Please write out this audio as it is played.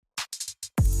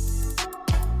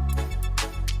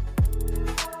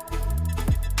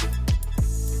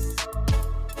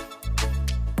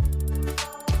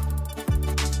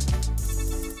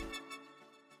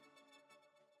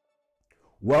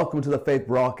Welcome to the Faith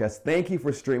Broadcast. Thank you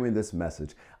for streaming this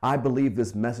message. I believe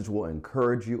this message will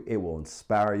encourage you, it will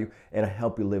inspire you, it'll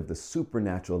help you live the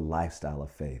supernatural lifestyle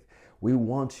of faith. We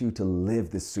want you to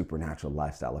live this supernatural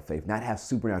lifestyle of faith, not have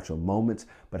supernatural moments,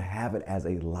 but have it as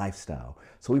a lifestyle.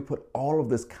 So we put all of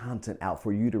this content out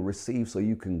for you to receive so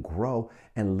you can grow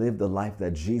and live the life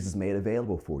that Jesus made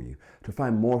available for you. To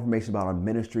find more information about our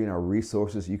ministry and our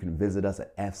resources, you can visit us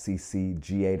at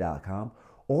fccga.com.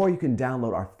 Or you can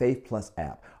download our Faith Plus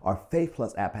app. Our Faith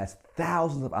Plus app has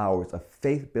thousands of hours of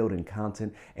faith-building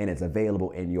content, and it's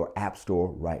available in your app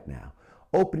store right now.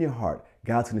 Open your heart.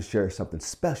 God's going to share something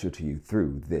special to you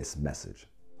through this message.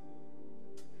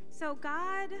 So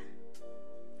God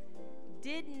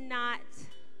did not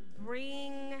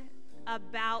bring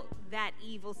about that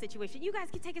evil situation. You guys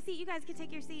can take a seat. You guys can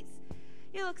take your seats.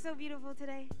 You look so beautiful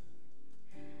today.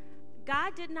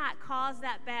 God did not cause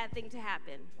that bad thing to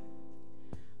happen.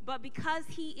 But because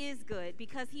he is good,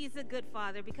 because he is a good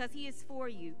father, because he is for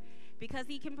you, because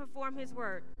he can perform his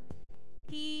word,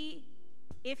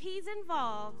 if he's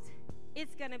involved,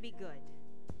 it's going to be good,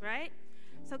 right?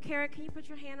 So Kerrick, can you put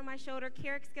your hand on my shoulder?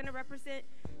 Kerrick's going to represent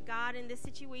God in this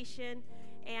situation,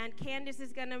 and Candace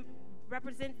is going to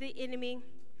represent the enemy.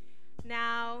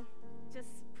 Now, just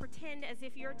pretend as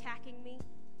if you're attacking me.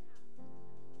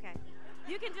 Okay.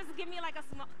 You can just give me like a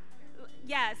small...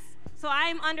 Yes. So I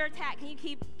am under attack. Can you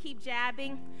keep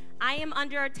jabbing? I am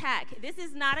under attack. This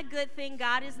is not a good thing.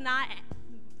 God is not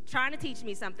trying to teach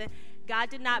me something. God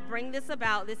did not bring this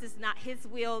about. This is not his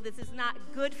will. This is not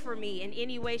good for me in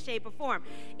any way, shape, or form.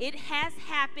 It has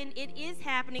happened. It is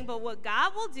happening. But what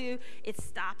God will do is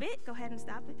stop it. Go ahead and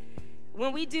stop it.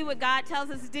 When we do what God tells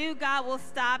us to do, God will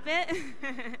stop it.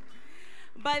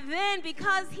 But then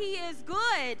because he is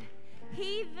good,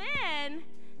 he then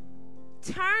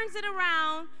turns it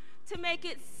around to make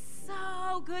it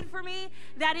so good for me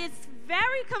that it's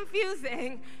very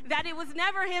confusing that it was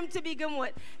never him to begin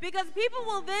with. Because people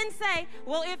will then say,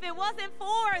 well, if it wasn't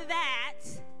for that,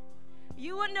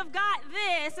 you wouldn't have got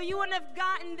this or you wouldn't have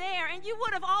gotten there, and you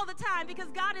would have all the time because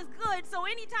God is good. So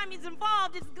anytime he's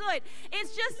involved, it's good.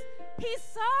 It's just, he's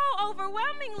so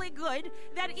overwhelmingly good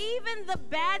that even the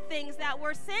bad things that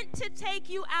were sent to take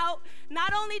you out,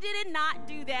 not only did it not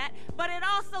do that, but it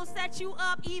also set you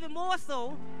up even more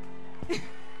so. That's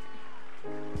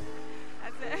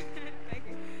it. Thank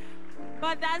you.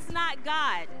 But that's not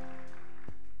God.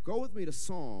 Go with me to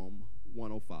Psalm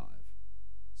 105.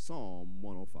 Psalm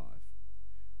 105.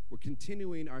 We're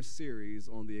continuing our series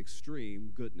on the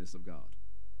extreme goodness of God.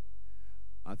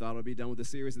 I thought I'd be done with the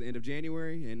series at the end of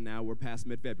January, and now we're past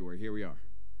mid-February. Here we are.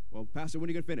 Well, Pastor, when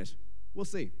are you going to finish? We'll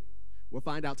see. We'll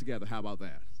find out together. How about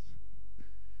that?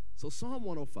 So Psalm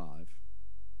 105,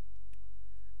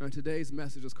 and today's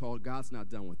message is called God's Not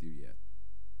Done With You Yet.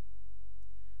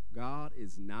 God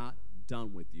is not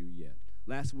done with you yet.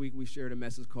 Last week we shared a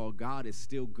message called God is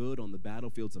Still Good on the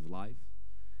Battlefields of Life.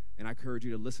 And I encourage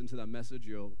you to listen to that message.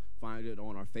 You'll find it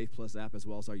on our Faith Plus app as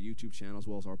well as our YouTube channel as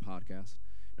well as our podcast.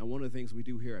 Now, one of the things we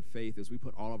do here at Faith is we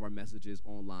put all of our messages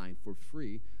online for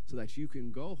free so that you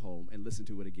can go home and listen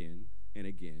to it again and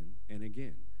again and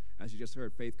again. As you just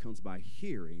heard, faith comes by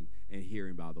hearing and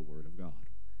hearing by the word of God.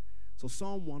 So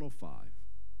Psalm 105,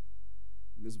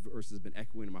 this verse has been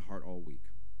echoing in my heart all week.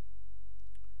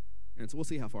 And so we'll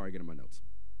see how far I get in my notes.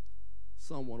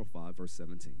 Psalm 105, verse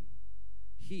 17.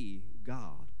 He,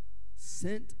 God,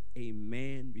 sent a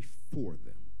man before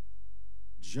them,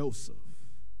 Joseph,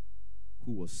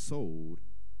 who was sold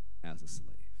as a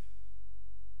slave.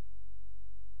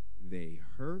 They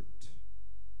hurt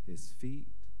his feet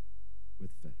with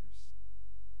fetters.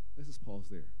 Let's just pause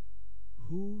there.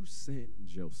 Who sent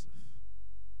Joseph?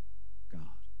 God.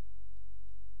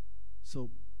 So,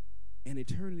 in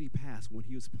eternity past, when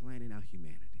he was planning out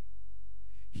humanity,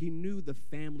 he knew the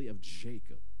family of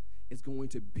Jacob is going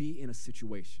to be in a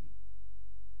situation.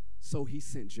 So he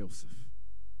sent Joseph.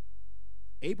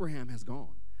 Abraham has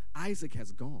gone. Isaac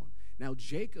has gone. Now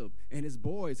Jacob and his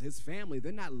boys, his family,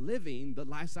 they're not living the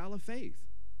lifestyle of faith.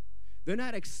 They're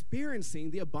not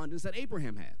experiencing the abundance that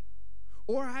Abraham had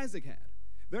or Isaac had.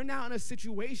 They're now in a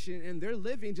situation and they're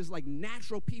living just like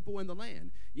natural people in the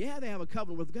land. Yeah, they have a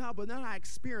covenant with God, but they're not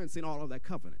experiencing all of that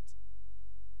covenant.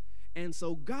 And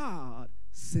so God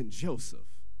sent Joseph.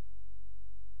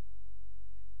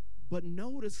 But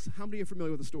notice how many are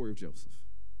familiar with the story of Joseph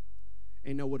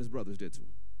and know what his brothers did to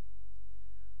him.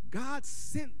 God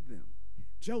sent them,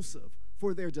 Joseph,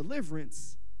 for their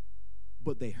deliverance,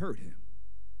 but they hurt him.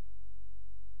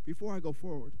 Before I go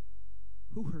forward,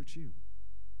 who hurt you?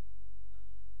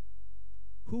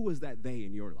 Who was that they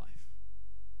in your life?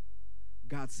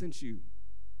 God sent you,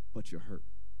 but you're hurt.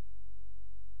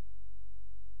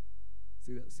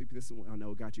 See, this is what I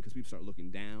know got you, because people start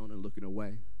looking down and looking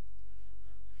away.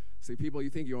 See, people, you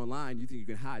think you're online, you think you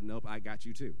can hide. Nope, I got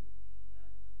you too.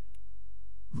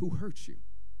 Who hurt you?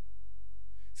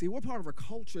 See, we're part of a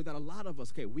culture that a lot of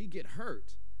us, we get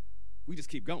hurt, we just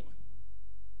keep going.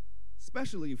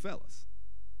 Especially you fellas.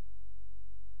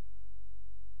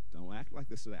 Don't act like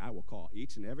this today. I will call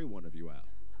each and every one of you out.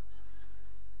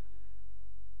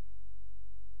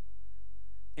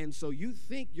 And so you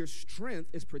think your strength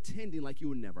is pretending like you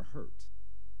were never hurt.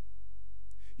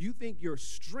 You think your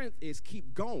strength is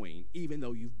keep going even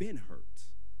though you've been hurt.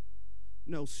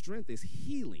 No, strength is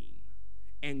healing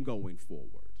and going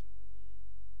forward.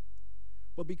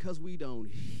 But because we don't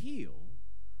heal,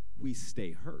 we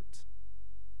stay hurt.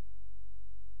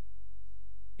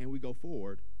 And we go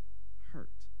forward hurt.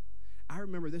 I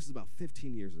remember this is about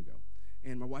 15 years ago.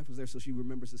 And my wife was there, so she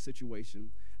remembers the situation.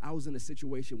 I was in a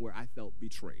situation where I felt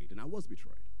betrayed, and I was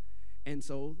betrayed. And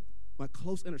so my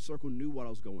close inner circle knew what I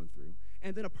was going through.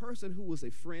 And then a person who was a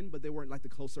friend, but they weren't like the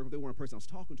close circle, they weren't a person I was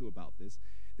talking to about this,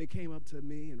 they came up to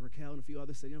me and Raquel and a few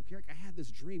others said, Kerrick, I had this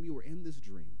dream. You were in this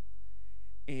dream,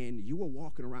 and you were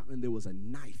walking around, and there was a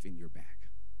knife in your back.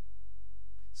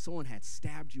 Someone had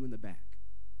stabbed you in the back.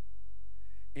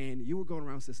 And you were going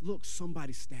around and says, look,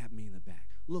 somebody stabbed me in the back.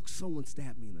 Look, someone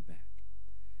stabbed me in the back.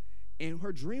 And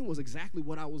her dream was exactly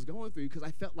what I was going through, because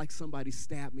I felt like somebody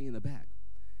stabbed me in the back.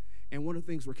 And one of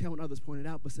the things Raquel and others pointed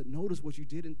out, but said, notice what you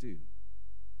didn't do.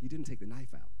 You didn't take the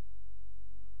knife out.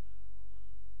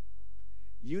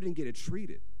 You didn't get it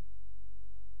treated.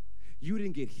 You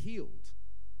didn't get healed.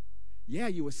 Yeah,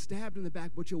 you were stabbed in the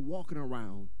back, but you're walking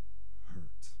around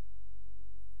hurt.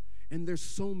 And there's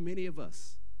so many of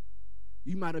us.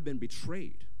 You might have been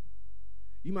betrayed.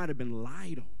 You might have been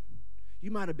lied on.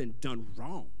 You might have been done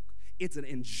wrong. It's an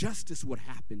injustice what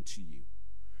happened to you.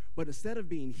 But instead of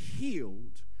being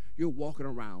healed, you're walking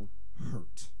around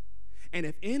hurt. And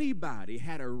if anybody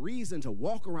had a reason to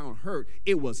walk around hurt,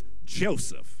 it was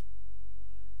Joseph.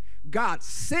 God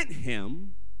sent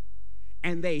him,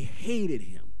 and they hated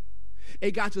him.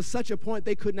 It got to such a point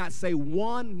they could not say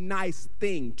one nice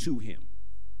thing to him.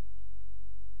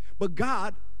 But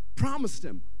God promised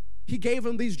him. He gave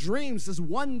him these dreams. This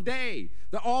one day,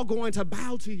 they're all going to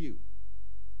bow to you.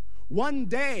 One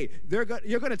day, you're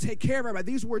going to take care of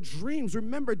everybody. These were dreams.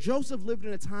 Remember, Joseph lived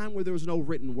in a time where there was no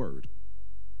written word.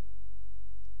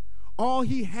 All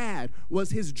he had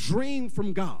was his dream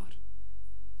from God.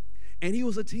 And he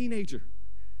was a teenager.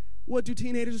 What do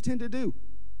teenagers tend to do?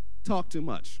 Talk too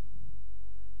much.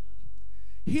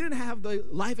 He didn't have the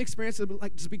life experience of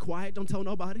like just be quiet, don't tell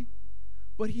nobody.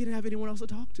 But he didn't have anyone else to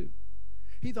talk to.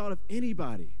 He thought, if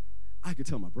anybody, I could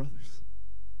tell my brothers.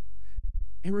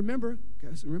 And remember,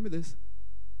 guys, remember this.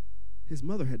 His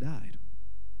mother had died.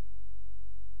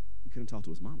 He couldn't talk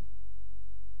to his mama.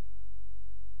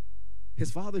 His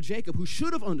father, Jacob, who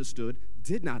should have understood,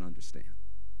 did not understand.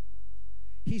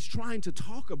 He's trying to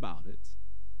talk about it,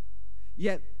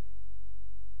 yet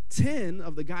 10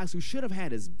 of the guys who should have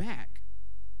had his back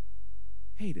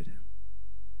hated him.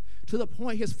 To the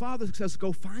point his father says,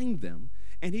 go find them.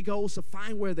 And he goes to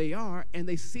find where they are, and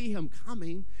they see him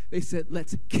coming. They said,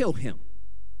 let's kill him.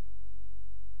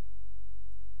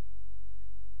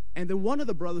 And then one of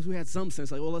the brothers who had some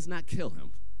sense, like, well, let's not kill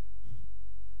him.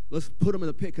 Let's put him in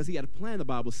the pit, because he had a plan, the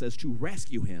Bible says, to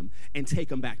rescue him and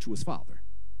take him back to his father.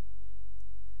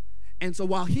 And so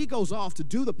while he goes off to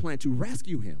do the plan to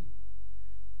rescue him,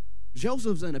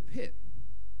 Joseph's in a pit.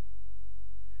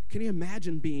 Can you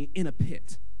imagine being in a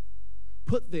pit,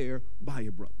 put there by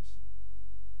your brothers?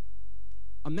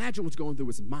 Imagine what's going through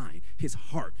his mind, his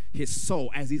heart, his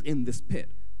soul as he's in this pit.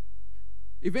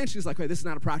 Eventually, it's like, hey, this is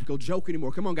not a practical joke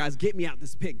anymore. Come on, guys, get me out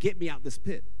this pit. Get me out this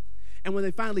pit. And when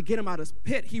they finally get him out of his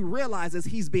pit, he realizes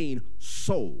he's being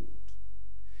sold.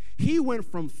 He went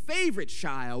from favorite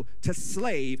child to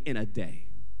slave in a day.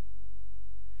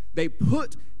 They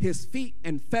put his feet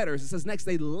in fetters. It says next,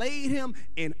 they laid him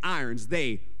in irons.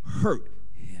 They hurt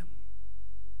him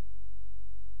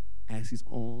as he's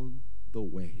on the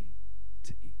way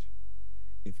to Egypt.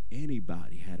 If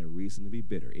anybody had a reason to be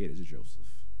bitter, it is Joseph.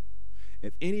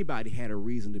 If anybody had a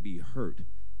reason to be hurt,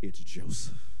 it's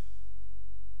Joseph.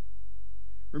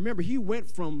 Remember, he went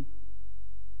from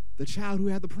the child who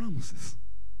had the promises.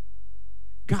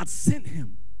 God sent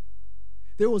him.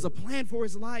 There was a plan for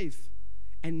his life.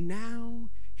 And now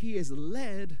he is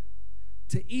led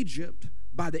to Egypt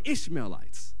by the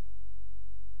Ishmaelites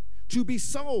to be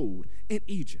sold in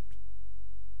Egypt.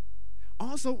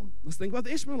 Also, let's think about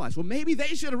the Ishmaelites. Well, maybe they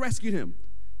should have rescued him.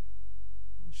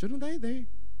 Shouldn't they? They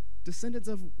descendants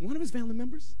of one of his family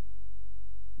members.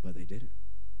 But they didn't.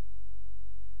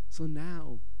 So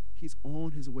now he's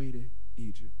on his way to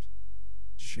Egypt,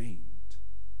 chained,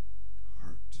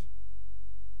 hurt.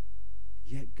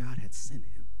 Yet God had sent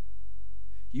him.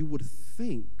 You would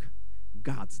think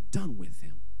God's done with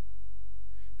him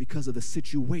because of the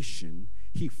situation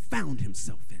he found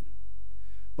himself in.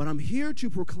 But I'm here to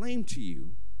proclaim to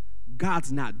you,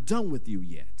 God's not done with you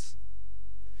yet.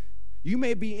 You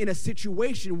may be in a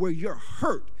situation where you're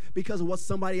hurt because of what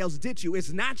somebody else did to you.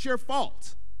 It's not your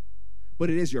fault, but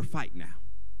it is your fight now.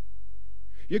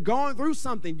 You're going through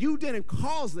something. You didn't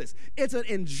cause this. It's an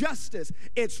injustice.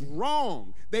 It's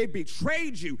wrong. They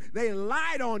betrayed you. They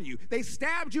lied on you. They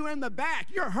stabbed you in the back.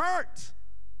 You're hurt.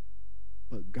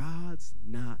 But God's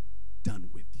not done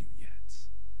with you yet.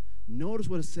 Notice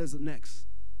what it says next.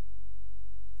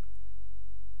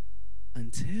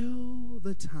 Until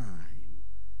the time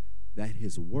that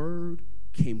his word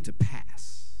came to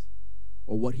pass,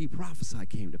 or what he prophesied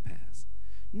came to pass.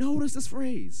 Notice this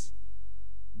phrase.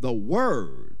 The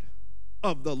word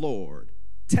of the Lord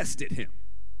tested him.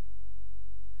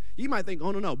 You might think,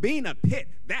 oh, no, being a pit,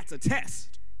 that's a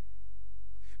test.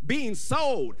 Being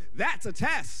sold, that's a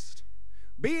test.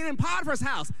 Being in Potiphar's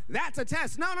house, that's a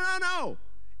test. No.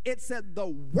 It said the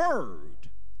word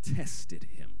tested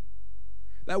him.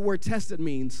 That word tested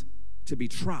means to be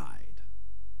tried,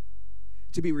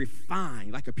 to be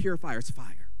refined like a purifier's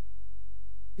fire.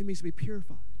 It means to be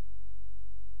purified.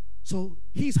 So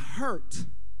he's hurt,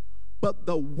 but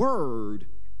the word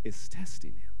is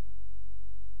testing him.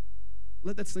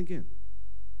 Let that sink in.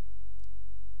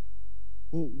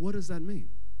 Well, what does that mean?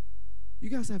 You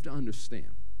guys have to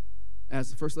understand, as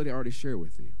the First Lady already shared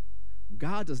with you,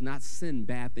 God does not send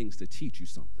bad things to teach you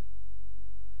something.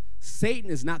 Satan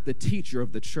is not the teacher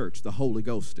of the church. The Holy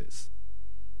Ghost is.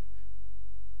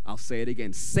 I'll say it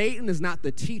again. Satan is not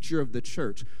the teacher of the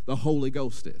church. The Holy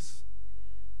Ghost is.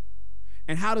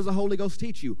 And how does the Holy Ghost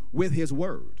teach you? With his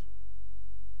word.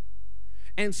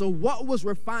 And so what was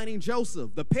refining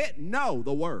Joseph? The pit? No,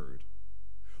 the word.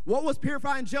 What was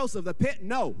purifying Joseph? The pit?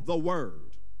 No, the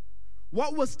word.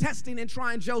 What was testing and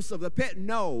trying Joseph? The pit?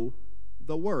 No,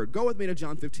 the word. Go with me to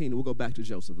John 15, and we'll go back to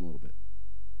Joseph in a little bit.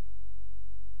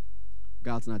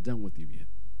 God's not done with you yet.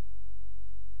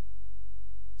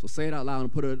 So say it out loud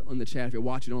and put it on the chat. If you're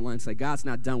watching online, say, God's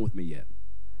not done with me yet.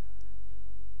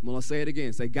 Come on, let's say it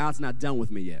again. Say, God's not done with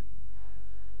me yet.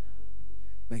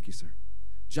 Thank you, sir.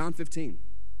 John 15,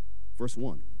 verse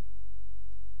 1.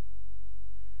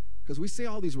 Because we say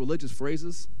all these religious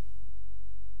phrases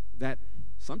that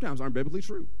sometimes aren't biblically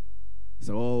true.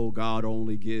 So, oh, God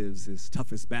only gives his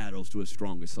toughest battles to his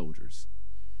strongest soldiers.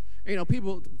 You know,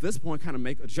 people at this point kind of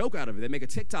make a joke out of it. They make a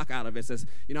TikTok out of it. It says,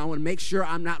 you know, I want to make sure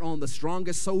I'm not on the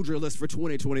strongest soldier list for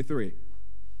 2023. I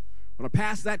want to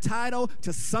pass that title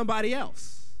to somebody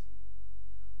else.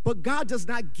 But God does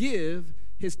not give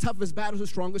his toughest battles to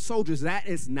strongest soldiers. That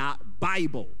is not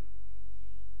Bible.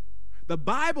 The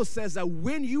Bible says that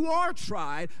when you are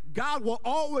tried, God will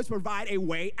always provide a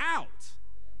way out.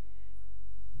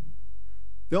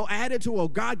 They'll add it to, well,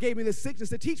 God gave me this sickness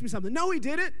to teach me something. No, he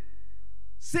didn't.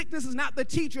 Sickness is not the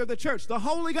teacher of the church. The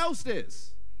Holy Ghost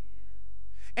is.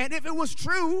 And if it was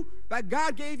true that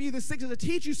God gave you the sickness to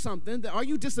teach you something, then are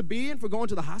you disobedient for going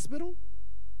to the hospital?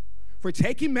 For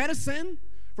taking medicine?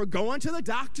 For going to the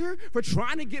doctor? For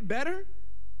trying to get better?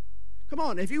 Come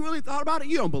on, if you really thought about it,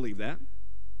 you don't believe that.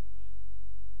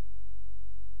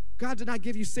 God did not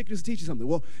give you sickness to teach you something.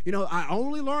 Well, you know, I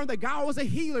only learned that God was a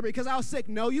healer because I was sick.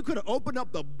 No, you could have opened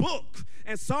up the book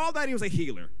and saw that he was a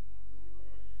healer.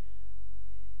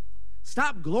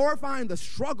 Stop glorifying the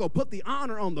struggle. Put the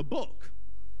honor on the book.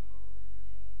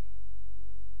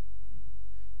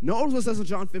 Notice what it says in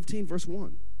John 15, verse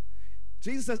 1.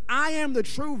 Jesus says, I am the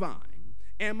true vine,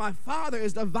 and my Father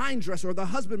is the vine dresser, or the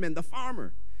husbandman, the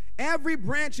farmer. Every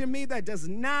branch in me that does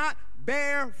not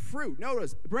bear fruit.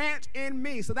 Notice, branch in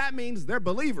me. So that means they're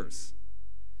believers.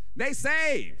 They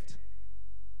saved.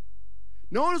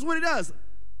 Notice what he does.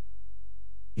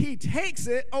 He takes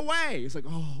it away. It's like,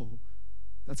 oh,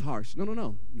 that's harsh.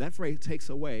 No. That phrase, takes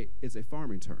away, is a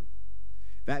farming term.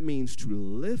 That means to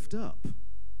lift up,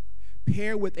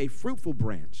 pair with a fruitful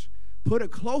branch, put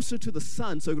it closer to the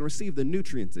sun so it can receive the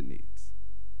nutrients it needs.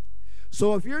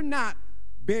 So if you're not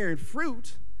bearing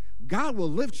fruit, God will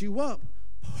lift you up,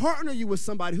 partner you with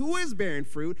somebody who is bearing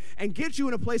fruit, and get you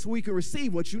in a place where you can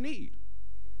receive what you need.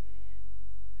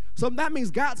 So that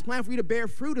means God's plan for you to bear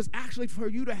fruit is actually for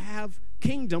you to have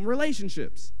kingdom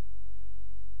relationships.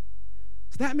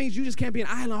 So that means you just can't be an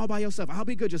island all by yourself. I'll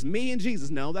be good, just me and Jesus.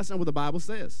 No, that's not what the Bible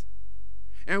says.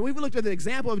 And we've looked at the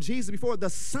example of Jesus before. The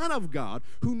Son of God,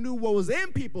 who knew what was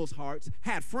in people's hearts,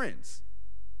 had friends.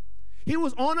 He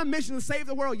was on a mission to save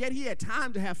the world, yet he had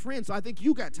time to have friends. So I think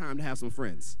you got time to have some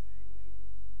friends.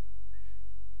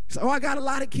 So, I got a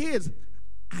lot of kids.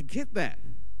 I get that.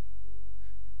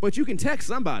 But you can text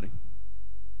somebody.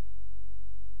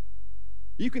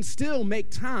 You can still make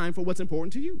time for what's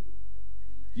important to you.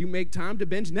 You make time to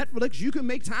binge Netflix. You can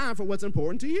make time for what's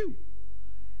important to you.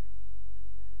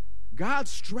 God's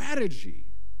strategy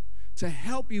to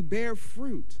help you bear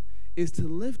fruit is to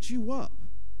lift you up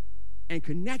and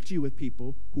connect you with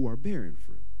people who are bearing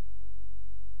fruit.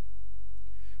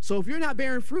 So if you're not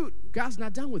bearing fruit, God's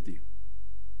not done with you.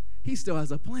 He still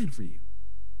has a plan for you.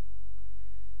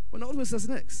 But notice what it says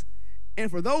next. And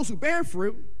for those who bear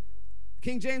fruit,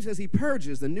 King James says he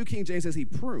purges. The New King James says he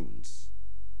prunes,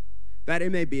 that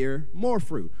it may bear more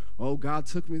fruit. Oh, God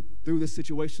took me through this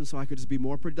situation so I could just be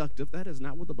more productive. That is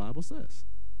not what the Bible says.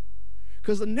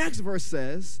 Because the next verse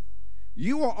says,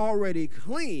 you are already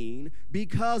clean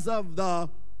because of the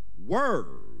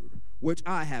word which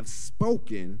I have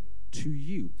spoken to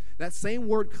you. That same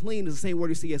word clean is the same word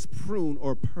you see as prune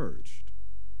or purged.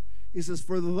 He says,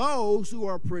 for those who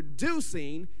are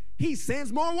producing, he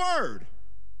sends more word.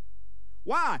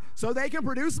 Why? So they can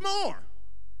produce more.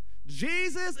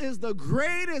 Jesus is the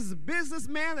greatest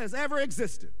businessman that's ever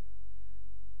existed.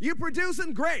 You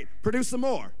producing? Great. Produce some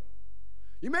more.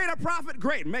 You made a profit?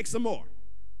 Great. Make some more.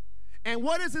 And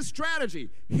what is his strategy?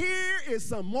 Here is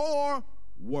some more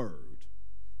word.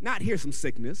 Not here's some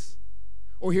sickness,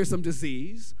 or here's some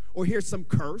disease, or here's some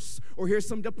curse, or here's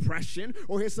some depression,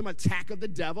 or here's some attack of the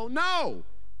devil. No.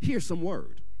 Here's some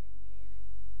word.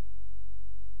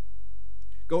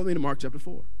 Go with me to Mark chapter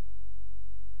 4.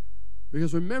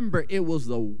 Because remember, it was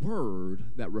the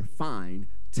word that refined,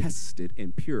 tested,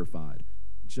 and purified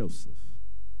Joseph.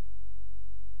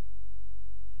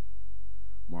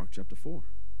 Mark chapter 4.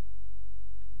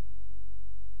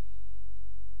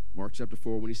 Mark chapter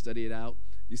 4, when you study it out,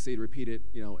 you see it repeated,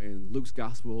 in Luke's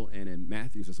gospel and in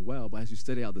Matthew's as well. But as you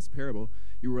study out this parable,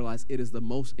 you realize it is the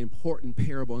most important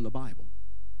parable in the Bible.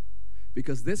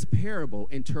 Because this parable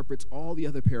interprets all the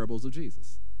other parables of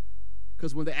Jesus.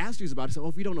 Because when they asked Jesus about it, they said,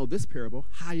 if you don't know this parable,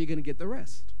 how are you going to get the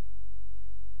rest?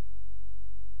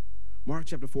 Mark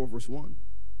chapter 4, verse 1.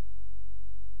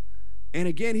 And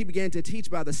again, he began to teach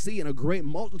by the sea, and a great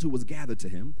multitude was gathered to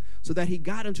him, so that he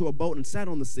got into a boat and sat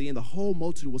on the sea, and the whole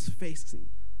multitude was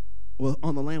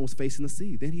on the land was facing the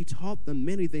sea. Then he taught them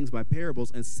many things by parables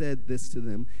and said this to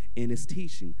them in his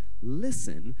teaching.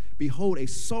 Listen, behold, a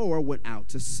sower went out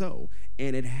to sow.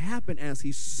 And it happened as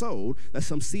he sowed that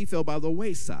some seed fell by the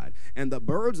wayside, and the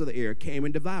birds of the air came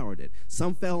and devoured it.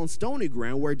 Some fell on stony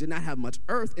ground where it did not have much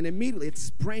earth, and immediately it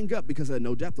sprang up because it had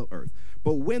no depth of earth.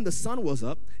 But when the sun was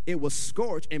up, it was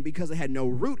scorched, and because it had no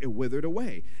root, it withered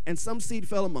away. And some seed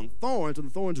fell among thorns, and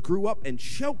the thorns grew up and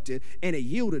choked it, and it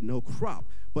yielded no crop.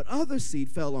 But other seed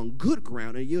fell on good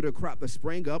ground and yielded a crop that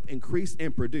sprang up, increased,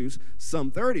 and produced,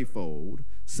 some 30-fold,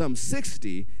 some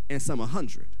 60, and some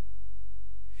 100.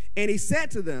 And he said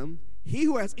to them, he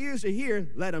who has ears to hear,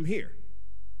 let him hear.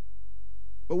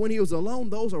 But when he was alone,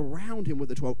 those around him with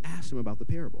the 12 asked him about the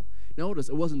parable. Notice,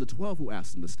 it wasn't the 12 who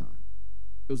asked him this time.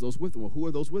 It was those with him. Well, who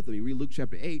are those with him? You read Luke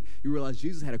chapter 8, you realize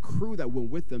Jesus had a crew that went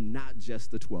with them, not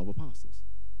just the 12 apostles.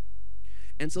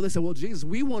 And so they said, well, Jesus,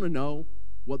 we want to know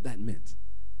what that meant.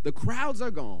 The crowds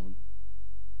are gone.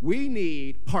 We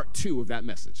need part 2 of that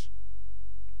message.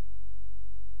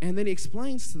 And then he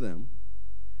explains to them,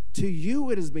 to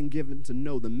you it has been given to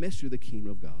know the mystery of the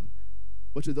kingdom of God,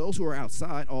 but to those who are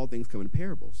outside, all things come in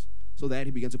parables. So that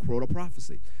he begins to quote a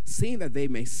prophecy. Seeing that they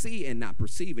may see and not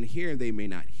perceive, and hear and they may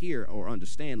not hear or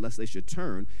understand, lest they should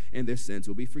turn, and their sins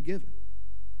will be forgiven.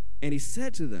 And he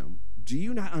said to them, do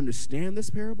you not understand this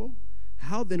parable?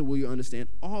 How then will you understand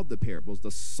all the parables?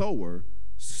 The sower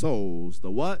sows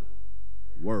the what?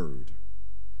 Word.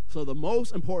 So the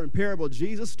most important parable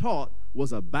Jesus taught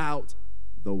was about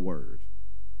the word.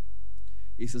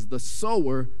 He says the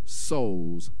sower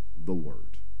sows the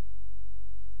word.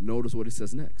 Notice what he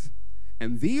says next.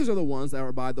 And these are the ones that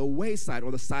are by the wayside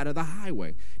or the side of the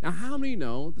highway. Now, how many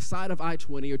know the side of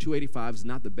I-20 or 285 is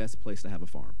not the best place to have a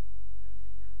farm?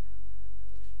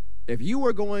 If you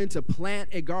were going to plant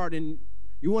a garden,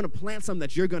 you want to plant something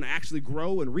that you're going to actually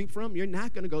grow and reap from, you're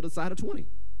not going to go to the side of 20.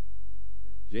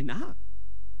 You're not.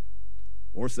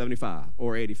 Or 75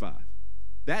 or 85.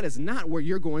 That is not where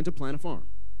you're going to plant a farm.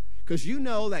 Because you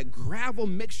know that gravel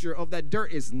mixture of that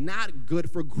dirt is not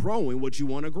good for growing what you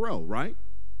want to grow, right?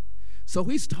 So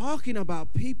he's talking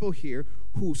about people here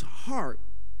whose heart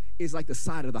is like the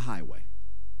side of the highway.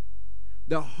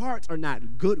 Their hearts are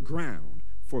not good ground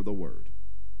for the word.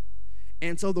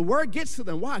 And so the word gets to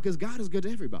them. Why? Because God is good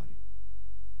to everybody.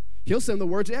 He'll send the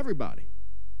word to everybody.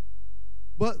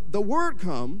 But the word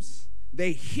comes,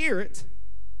 they hear it,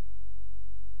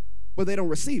 but they don't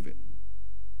receive it.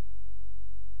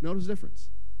 Notice the difference.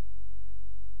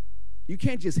 You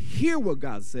can't just hear what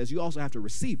God says. You also have to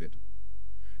receive it.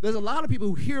 There's a lot of people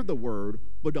who hear the word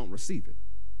but don't receive it.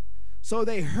 So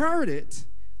they heard it.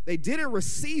 They didn't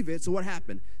receive it. So what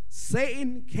happened?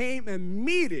 Satan came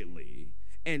immediately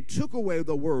and took away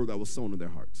the word that was sown in their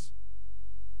hearts.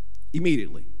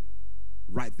 Immediately.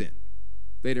 Right then.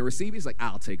 They didn't receive it. He's like,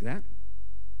 I'll take that.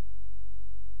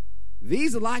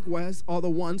 These likewise are the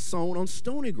ones sown on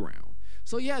stony ground.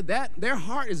 So yeah, their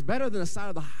heart is better than the side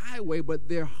of the highway, but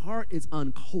their heart is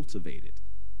uncultivated.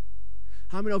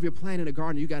 How many know if you're planting a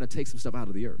garden, you got to take some stuff out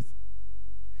of the earth?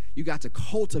 You got to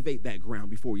cultivate that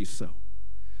ground before you sow.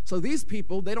 So these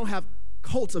people, they don't have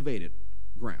cultivated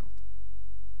ground.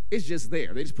 It's just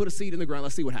there. They just put a seed in the ground.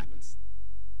 Let's see what happens.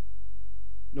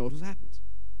 Notice what happens.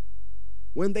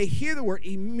 When they hear the word,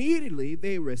 immediately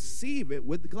they receive it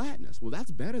with gladness. Well,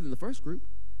 that's better than the first group.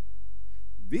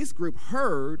 This group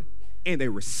heard and they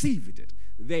received it.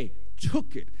 They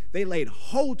took it. They laid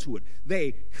hold to it.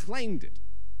 They claimed it.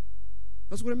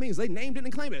 That's what it means. They named it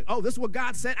and claimed it. Oh, this is what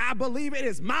God said. I believe it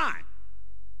is mine.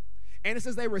 And it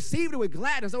says they received it with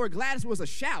gladness. The word gladness was a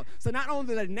shout. So not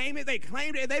only did they name it, they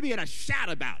claimed it, they began to shout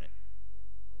about it.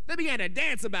 They began to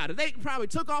dance about it. They probably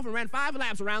took off and ran 5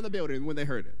 laps around the building when they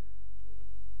heard it.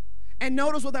 And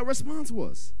notice what that response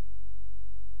was.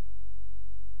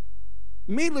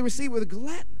 Immediately received with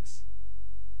gladness.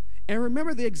 And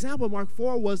remember the example of Mark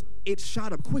 4 was it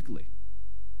shot up quickly.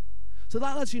 So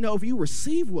that lets you know if you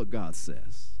receive what God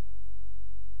says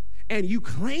and you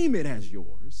claim it as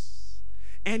yours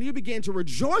and you begin to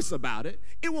rejoice about it,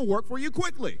 it will work for you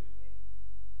quickly.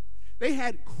 They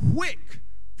had quick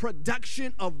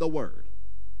production of the word.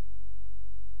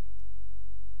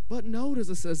 But notice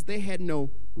it says they had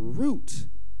no root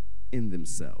in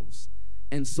themselves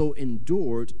and so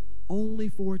endured only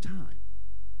for a time.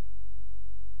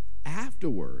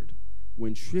 Afterward,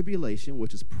 when tribulation,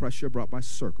 which is pressure brought by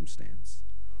circumstance,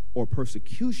 or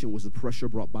persecution, which is pressure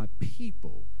brought by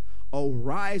people,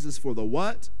 arises for the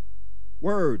what?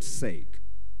 Word's sake.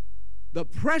 The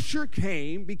pressure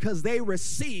came because they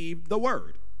received the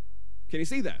word. Can you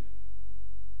see that?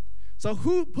 So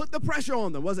who put the pressure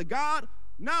on them? Was it God?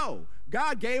 No.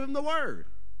 God gave them the word.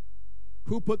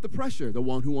 Who put the pressure? The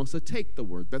one who wants to take the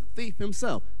word, the thief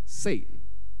himself, Satan.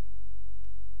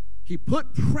 He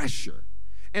put pressure.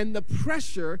 And the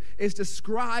pressure is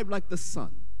described like the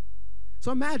sun.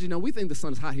 So imagine, now we think the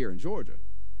sun is hot here in Georgia.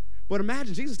 But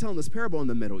imagine Jesus telling this parable in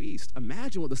the Middle East.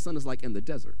 Imagine what the sun is like in the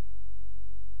desert.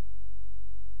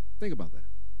 Think about that.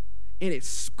 And it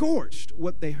scorched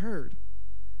what they heard.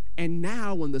 And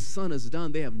now when the sun is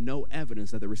done, they have no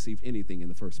evidence that they received anything in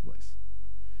the first place.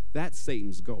 That's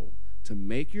Satan's goal, to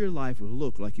make your life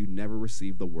look like you never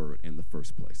received the word in the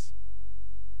first place.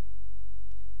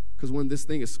 Because when this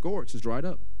thing is scorched, it's dried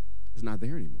up, it's not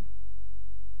there anymore.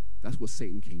 That's what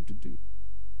Satan came to do.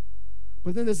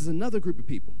 But then there's another group of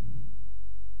people.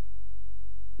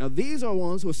 Now, these are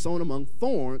ones who are sown among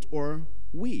thorns or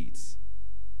weeds.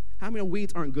 How many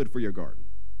weeds aren't good for your garden?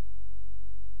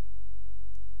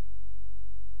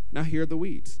 Now, here are the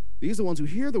weeds. These are the ones who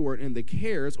hear the word and the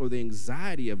cares or the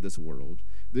anxiety of this world,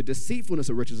 the deceitfulness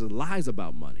of riches, the lies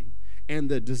about money, and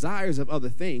the desires of other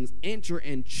things enter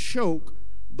and choke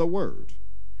the word.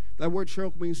 That word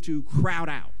choke means to crowd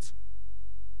out.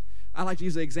 I like to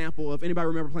use the example of, anybody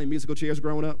remember playing musical chairs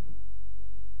growing up?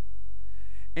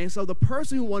 And so the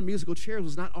person who won musical chairs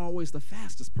was not always the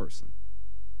fastest person,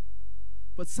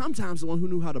 but sometimes the one who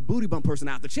knew how to booty bump person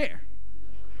out the chair.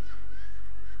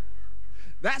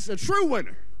 That's a true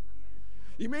winner.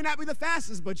 You may not be the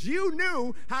fastest, but you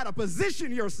knew how to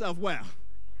position yourself well.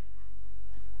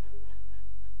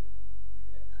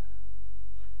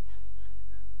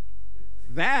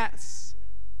 That's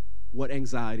what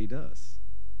anxiety does.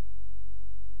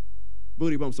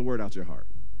 Booty bumps the word out your heart.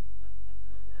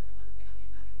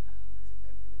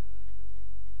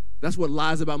 That's what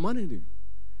lies about money do.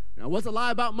 Now, what's a lie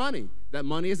about money? That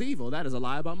money is evil. That is a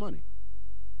lie about money.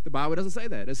 The Bible doesn't say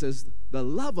that. It says the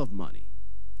love of money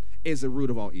is the root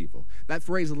of all evil. That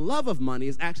phrase, love of money,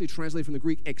 is actually translated from the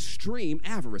Greek extreme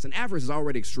avarice, and avarice is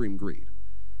already extreme greed.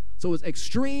 So it's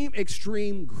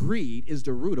extreme greed is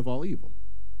the root of all evil.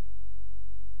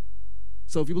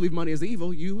 So if you believe money is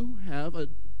evil, you have a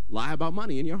lie about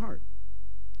money in your heart.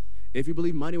 If you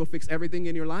believe money will fix everything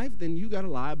in your life, then you got to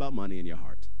lie about money in your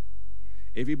heart.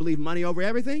 If you believe money over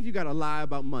everything, you got to lie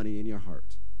about money in your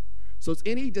heart. So it's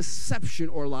any deception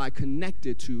or lie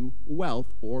connected to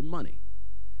wealth or money.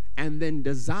 And then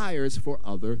desires for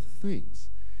other things.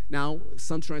 Now,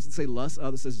 some translations say lust,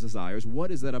 others says desires.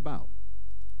 What is that about?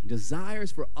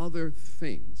 Desires for other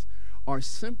things are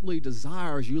simply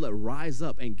desires you let rise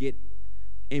up and get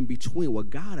in between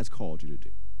what God has called you to do.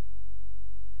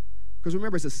 Because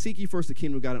remember, it says, seek ye first the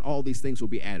kingdom of God, and all these things will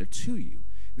be added to you.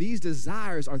 These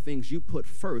desires are things you put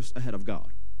first ahead of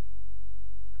God,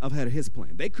 ahead of his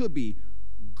plan. They could be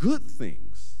good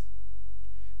things.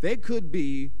 They could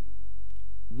be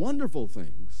wonderful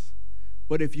things.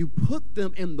 But if you put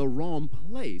them in the wrong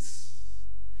place,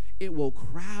 it will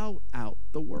crowd out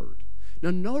the word. Now,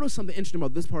 notice something interesting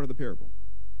about this part of the parable.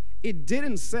 It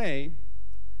didn't say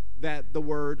that the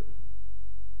word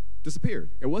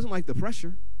disappeared. It wasn't like the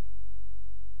pressure.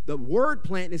 The word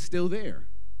plant is still there.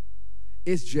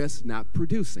 It's just not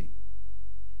producing.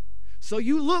 So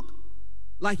you look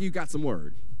like you got some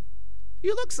word.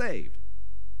 You look saved.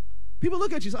 People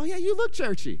look at you and say, oh, yeah, you look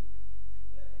churchy.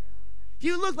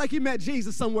 You look like you met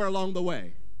Jesus somewhere along the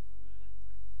way.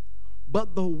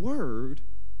 But the word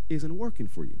isn't working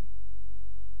for you.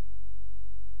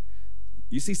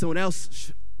 You see someone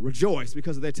else rejoice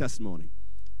because of their testimony.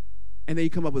 And then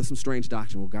you come up with some strange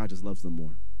doctrine. Well, God just loves them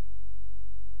more.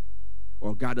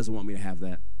 Or God doesn't want me to have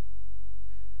that.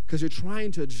 Because you're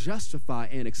trying to justify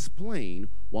and explain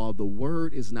while the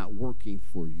word is not working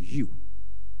for you.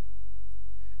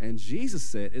 And Jesus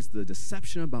said it's the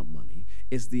deception about money,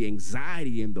 it's the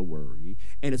anxiety and the worry,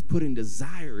 and it's putting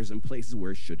desires in places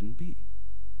where it shouldn't be.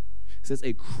 It says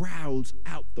it crowds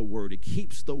out the word. It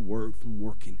keeps the word from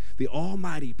working. The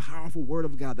almighty, powerful word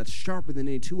of God that's sharper than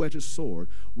any two-edged sword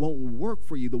won't work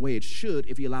for you the way it should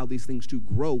if you allow these things to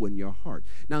grow in your heart.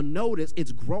 Now notice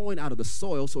it's growing out of the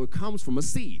soil, so it comes from a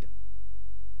seed.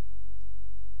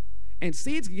 And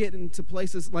seeds get into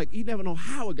places like you never know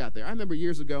how it got there. I remember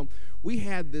years ago, we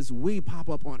had this weed pop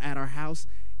up at our house,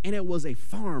 and it was a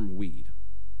farm weed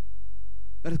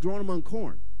that is grown among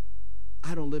corn.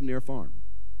 I don't live near a farm.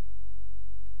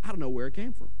 I don't know where it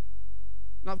came from.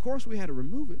 Now, of course, we had to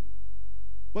remove it,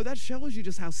 but that shows you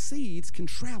just how seeds can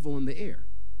travel in the air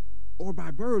or by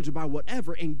birds or by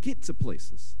whatever and get to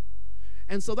places.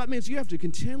 And so that means you have to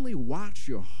continually watch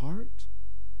your heart,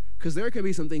 because there can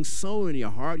be some things sown in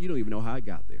your heart you don't even know how it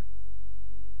got there.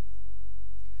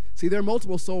 See, there are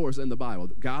multiple sowers in the Bible.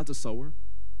 God's a sower,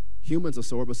 humans a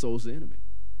sower, but so is the enemy.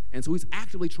 And so he's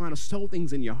actively trying to sow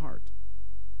things in your heart,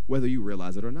 whether you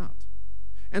realize it or not.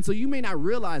 And so you may not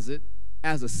realize it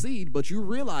as a seed, but you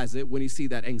realize it when you see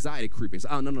that anxiety creeping. So,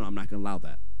 oh, no, I'm not going to allow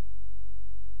that.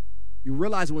 You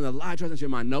realize it when the lie tries into your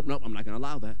mind, nope, I'm not going to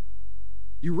allow that.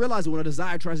 You realize it when a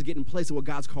desire tries to get in place of what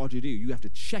God's called you to do. You have to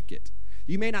check it.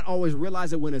 You may not always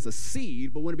realize it when it's a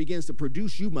seed, but when it begins to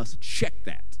produce, you must check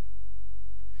that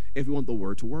if you want the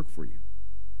word to work for you.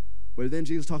 But then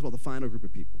Jesus talks about the final group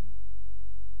of people.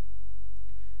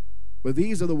 But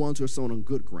these are the ones who are sown on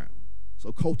good ground,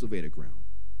 so cultivated ground.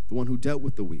 The one who dealt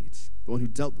with the weeds, the one who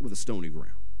dealt with the stony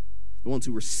ground, the ones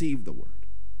who received the word.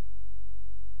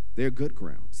 They're good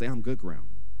ground. Say, I'm good ground.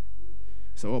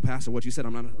 So, oh, Pastor, what you said,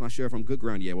 I'm not sure if I'm good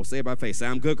ground yet. Well, say it by faith. Say,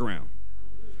 I'm good ground.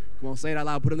 Come on, say it out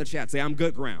loud. Put it in the chat. Say, I'm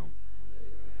good ground.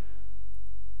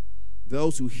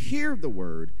 Those who hear the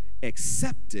word,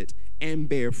 accept it, and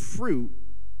bear fruit,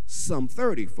 some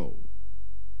 30-fold,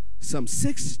 some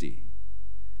 60,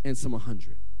 and some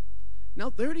 100. Now,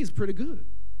 30 is pretty good.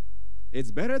 It's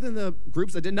better than the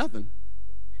groups that did nothing.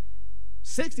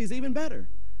 60 is even better.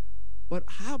 But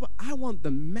how about, I want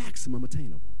the maximum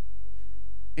attainable.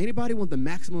 Anybody want the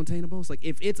maximum attainable? It's like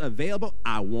if it's available,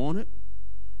 I want it.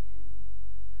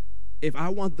 If I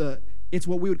want it's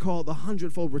what we would call the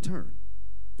 100-fold return.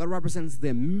 That represents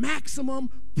the maximum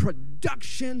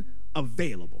production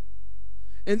available.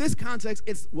 In this context,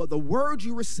 it's what the word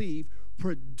you receive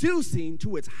producing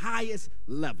to its highest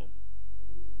level.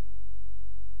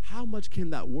 How much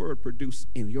can that word produce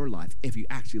in your life if you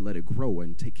actually let it grow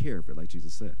and take care of it, like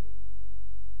Jesus said?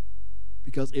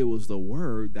 Because it was the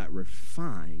word that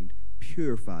refined,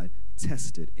 purified,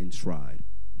 tested, and tried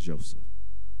Joseph.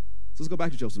 So let's go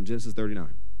back to Joseph, Genesis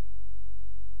 39.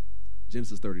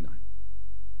 Genesis 39.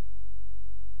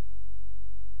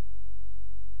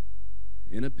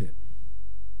 In a pit,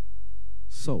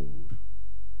 sold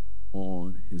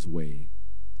on his way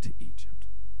to Egypt.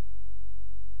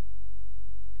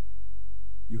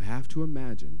 You have to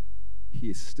imagine he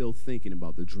is still thinking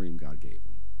about the dream God gave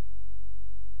him.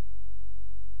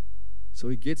 So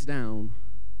he gets down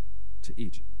to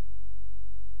Egypt.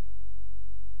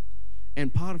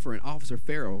 And Potiphar, an officer,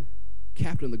 Pharaoh,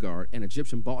 captain of the guard, an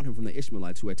Egyptian, bought him from the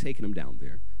Ishmaelites who had taken him down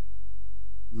there.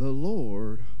 The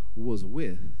Lord was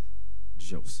with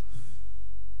Joseph,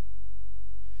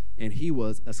 and he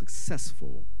was a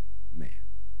successful man.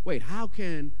 Wait, how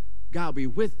can God be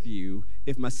with you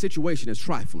if my situation is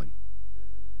trifling?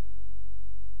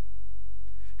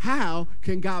 How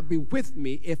can God be with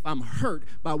me if I'm hurt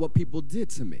by what people did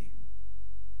to me?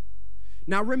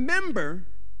 Now remember,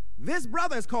 this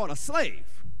brother is called a slave,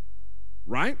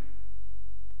 right?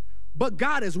 But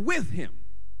God is with him.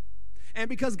 And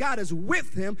because God is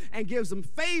with him and gives him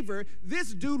favor,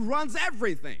 this dude runs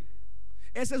everything.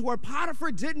 It says, where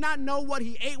Potiphar did not know what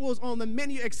he ate was on the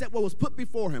menu except what was put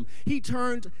before him. He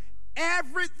turned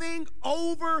everything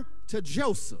over to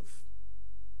Joseph.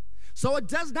 So it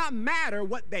does not matter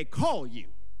what they call you.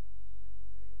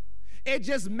 It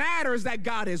just matters that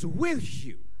God is with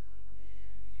you.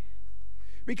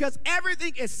 Because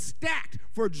everything is stacked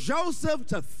for Joseph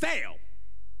to fail.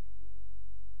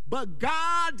 But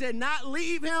God did not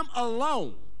leave him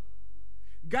alone.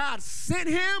 God sent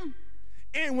him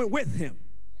and went with him.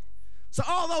 So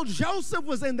although Joseph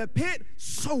was in the pit,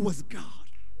 so was God.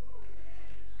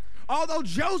 Although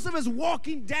Joseph is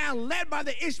walking down led by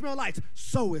the Ishmaelites,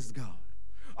 so is God.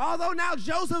 Although now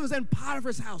Joseph is in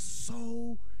Potiphar's house,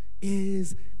 so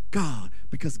is God.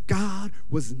 Because God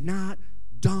was not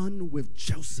done with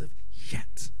Joseph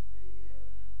yet.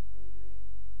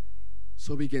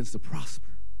 So he begins to prosper.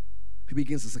 He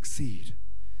begins to succeed.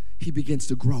 He begins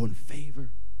to grow in favor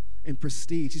and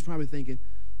prestige. He's probably thinking,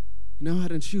 you know, I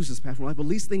didn't choose this path in life, but at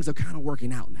least things are kind of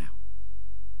working out now.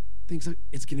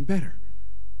 It's getting better.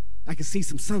 I can see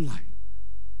some sunlight.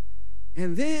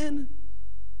 And then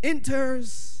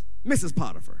enters Mrs.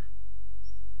 Potiphar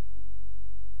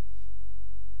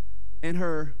and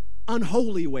her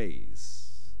unholy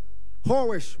ways,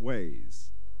 whorish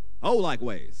ways, hoe-like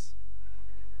ways.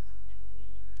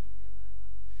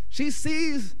 She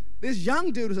sees this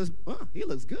young dude and says, oh, he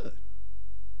looks good.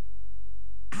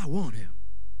 I want him.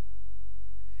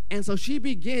 And so she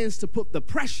begins to put the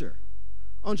pressure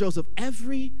on Joseph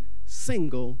every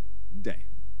single day.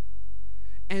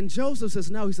 And Joseph says,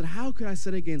 no. He said, how could I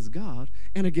sin against God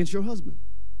and against your husband?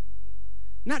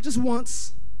 Not just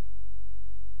once,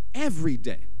 every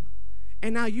day.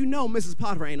 And now you know Mrs.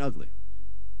 Potiphar ain't ugly.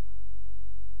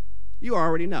 You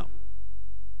already know.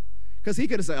 Because he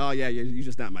could have said, oh, yeah, you're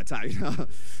just not my type.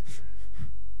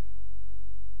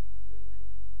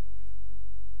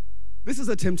 This is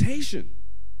a temptation.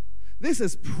 This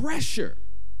is pressure.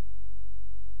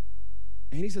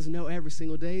 And he says, no, every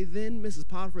single day. Then Mrs.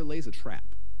 Potiphar lays a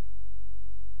trap.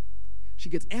 She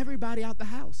gets everybody out the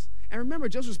house. And remember,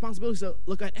 Joseph's responsibility is to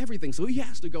look at everything, so he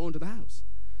has to go into the house.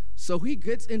 So he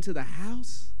gets into the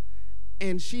house,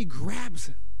 and she grabs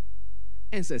him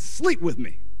and says, sleep with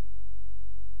me.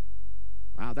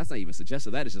 Wow, that's not even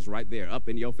suggestive. That is just right there, up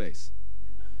in your face.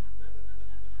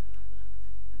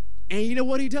 And you know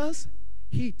what he does?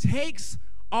 He takes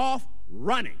off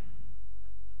running.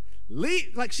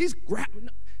 She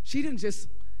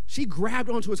grabbed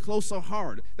onto his clothes so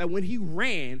hard that when he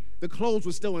ran, the clothes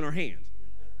were still in her hand.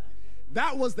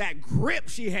 That was that grip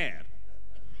she had.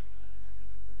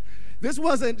 This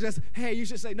wasn't just, hey, you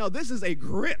should say, no, this is a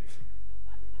grip.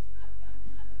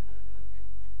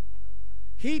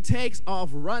 He takes off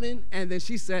running, and then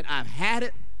she said, I've had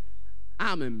it.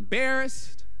 I'm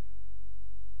embarrassed.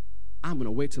 I'm going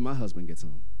to wait till my husband gets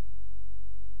home.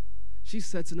 She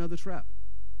sets another trap.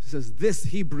 She says, this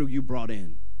Hebrew you brought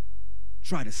in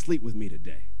tried to sleep with me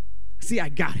today. See, I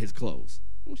got his clothes.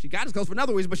 Well, she got his clothes for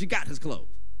another reason, but she got his clothes.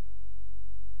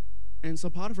 And so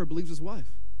Potiphar believes his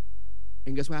wife.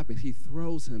 And guess what happens? He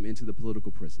throws him into the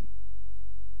political prison.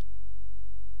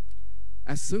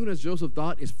 As soon as Joseph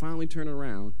thought it's finally turning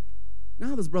around,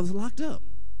 now this brother's locked up.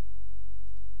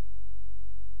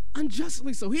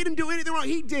 Unjustly so. He didn't do anything wrong.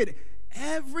 He did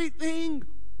everything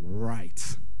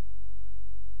right.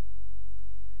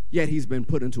 Yet he's been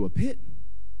put into a pit,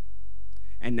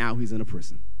 and now he's in a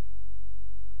prison.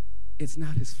 It's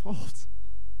not his fault.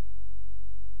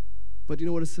 But you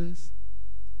know what it says?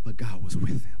 But God was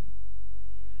with him.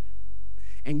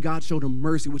 And God showed him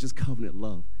mercy, which is covenant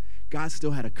love. God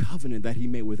still had a covenant that he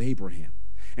made with Abraham.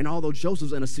 And although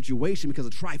Joseph's in a situation because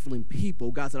of trifling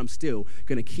people, God said, I'm still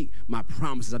going to keep my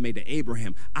promises I made to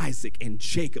Abraham, Isaac, and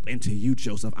Jacob, and to you,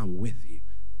 Joseph, I'm with you.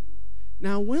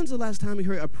 Now, when's the last time you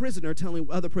heard a prisoner telling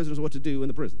other prisoners what to do in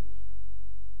the prison?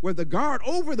 Where the guard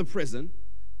over the prison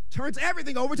turns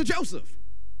everything over to Joseph.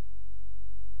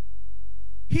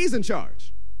 He's in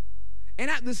charge. And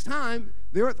at this time,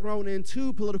 they're thrown in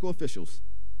two political officials,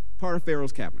 part of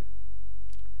Pharaoh's cabinet.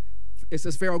 It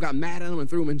says Pharaoh got mad at them and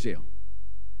threw them in jail.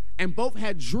 And both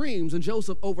had dreams, and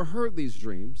Joseph overheard these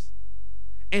dreams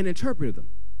and interpreted them.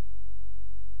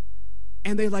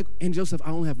 And and Joseph,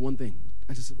 I only have one thing.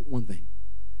 I just said one thing.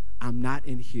 I'm not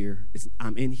in here.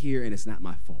 I'm in here, and it's not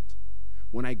my fault.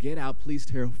 When I get out, please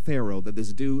tell Pharaoh that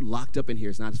this dude locked up in here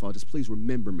is not his fault. Just please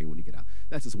remember me when you get out.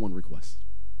 That's just one request.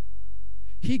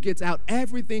 He gets out.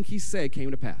 Everything he said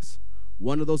came to pass.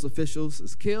 One of those officials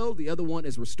is killed. The other one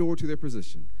is restored to their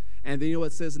position. And then you know what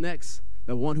it says next?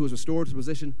 The one who was restored to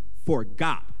position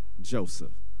forgot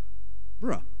Joseph.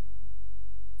 Bruh.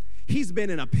 He's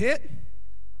been in a pit.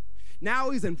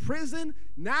 Now he's in prison.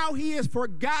 Now he is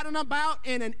forgotten about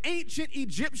in an ancient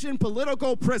Egyptian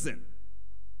political prison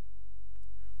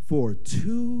for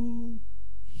 2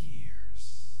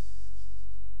 years.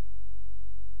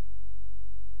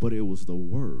 But it was the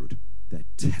word that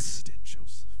tested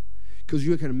Joseph. Because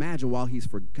you can imagine while he's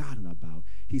forgotten about,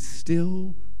 he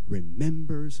still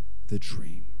remembers the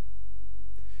dream.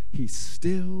 He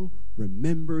still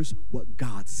remembers what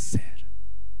God said.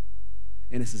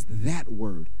 And it says that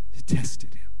word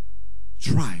tested him,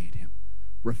 tried him,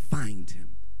 refined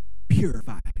him,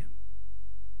 purified him.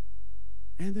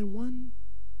 And then one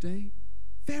day,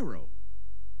 Pharaoh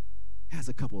has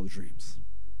a couple of dreams.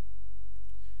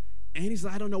 And he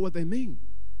said, I don't know what they mean.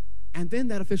 And then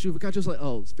that official got just like,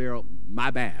 oh, Pharaoh,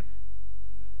 my bad.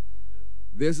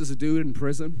 This is a dude in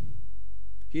prison.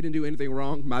 He didn't do anything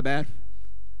wrong, my bad.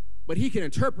 But he can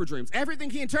interpret dreams. Everything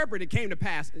he interpreted came to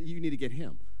pass. You need to get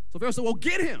him. So Pharaoh said, well,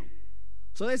 get him.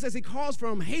 So it says he calls for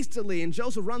him hastily, and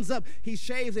Joseph runs up. He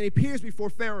shaves, and he appears before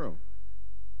Pharaoh.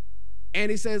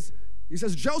 And he says,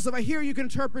 Joseph, I hear you can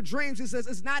interpret dreams. He says,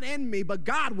 it's not in me, but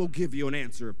God will give you an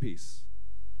answer of peace.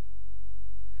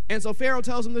 And so Pharaoh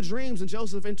tells him the dreams, and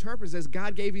Joseph interprets as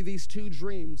God gave you these 2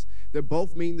 dreams that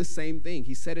both mean the same thing.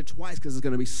 He said it twice because it's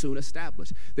going to be soon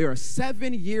established. There are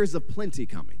 7 years of plenty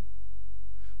coming,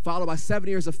 followed by 7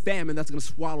 years of famine that's going to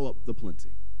swallow up the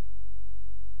plenty.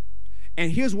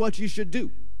 And here's what you should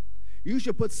do. You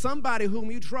should put somebody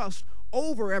whom you trust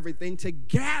over everything to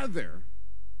gather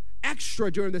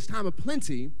extra during this time of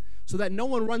plenty so that no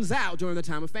one runs out during the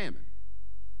time of famine.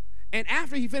 And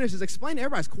after he finishes explaining,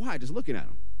 everybody's quiet, just looking at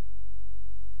him.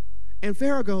 And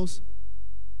Pharaoh goes,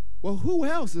 well, who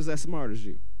else is as smart as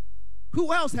you?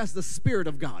 Who else has the Spirit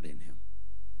of God in him?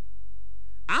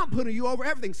 I'm putting you over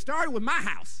everything, starting with my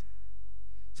house.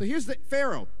 So here's the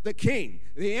Pharaoh, the king,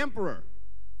 the emperor.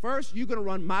 First, you're going to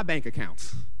run my bank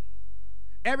accounts.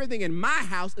 Everything in my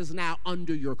house is now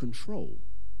under your control.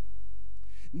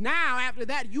 Now, after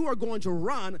that, you are going to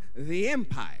run the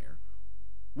empire.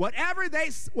 Whatever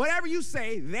you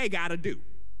say, they got to do.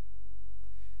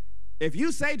 If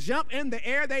you say jump in the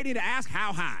air, they need to ask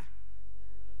how high.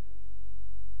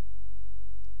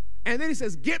 And then he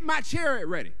says, get my chariot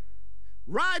ready.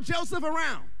 Ride Joseph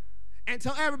around and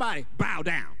tell everybody, bow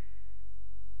down.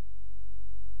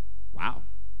 Wow.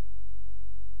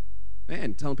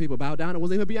 Man, telling people bow down, it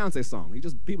wasn't even a Beyonce song.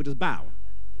 People just bow.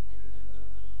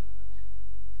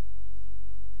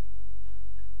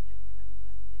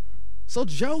 So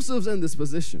Joseph's in this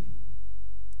position.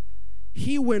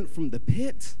 He went from the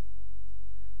pit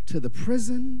to the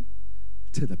prison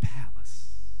to the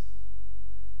palace.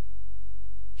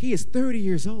 He is 30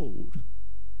 years old,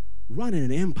 running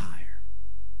an empire.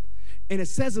 And it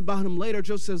says about him later,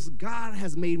 Joseph says, God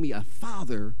has made me a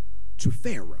father to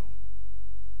Pharaoh.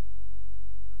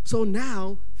 So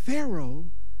now Pharaoh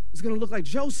is going to look like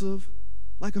Joseph,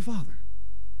 like a father.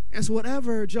 And so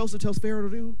whatever Joseph tells Pharaoh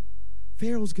to do,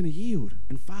 Pharaoh's going to yield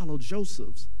and follow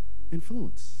Joseph's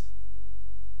influence.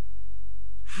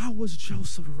 How was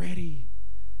Joseph ready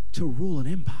to rule an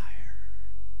empire?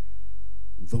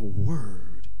 The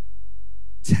word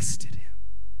tested him,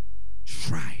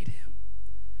 tried him,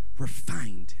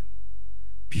 refined him,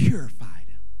 purified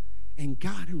him, and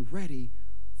got him ready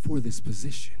for this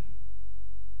position.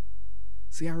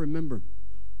 See, I remember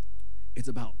it's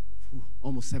about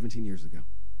almost 17 years ago.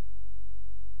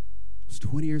 I was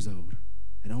 20 years old.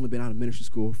 I'd only been out of ministry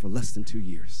school for less than 2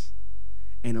 years.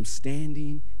 And I'm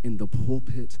standing in the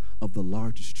pulpit of the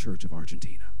largest church of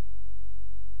Argentina.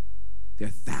 There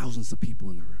are thousands of people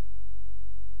in the room.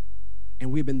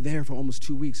 And we've been there for almost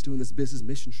 2 weeks doing this business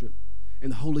mission trip.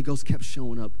 And the Holy Ghost kept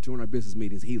showing up during our business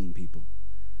meetings, healing people.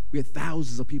 We had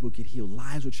thousands of people get healed.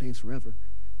 Lives were changed forever.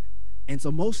 And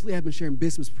so mostly I've been sharing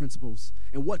business principles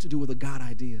and what to do with a God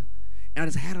idea. And I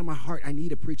just had on my heart, I need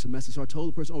to preach a message. So I told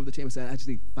the person over the table, I said, I just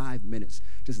need 5 minutes.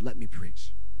 Just let me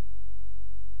preach.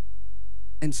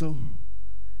 And so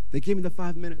they gave me the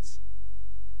 5 minutes.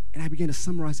 And I began to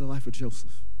summarize the life of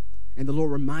Joseph. And the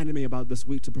Lord reminded me about this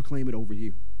week to proclaim it over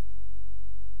you.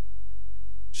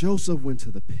 Joseph went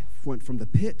from the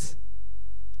pit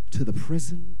to the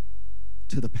prison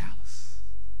to the palace.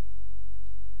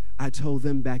 I told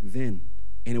them back then,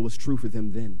 and it was true for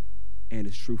them then, and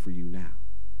it's true for you now.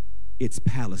 It's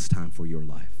palace time for your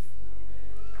life.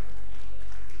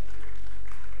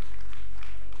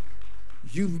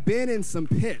 You've been in some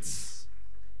pits.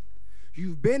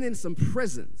 You've been in some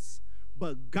prisons.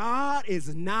 But God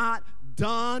is not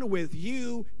done with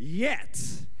you yet.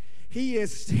 He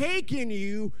is taking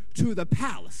you to the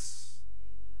palace.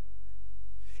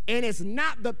 And it's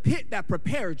not the pit that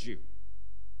prepared you.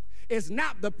 It's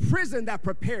not the prison that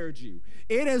prepared you.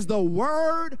 It is the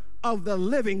word of the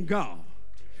living God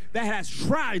that has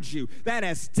tried you, that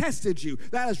has tested you,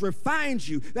 that has refined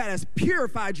you, that has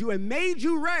purified you and made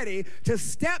you ready to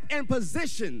step in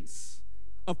positions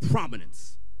of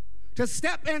prominence, to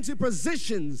step into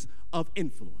positions of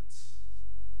influence.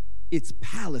 It's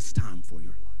palace time for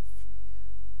your life.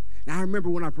 And I remember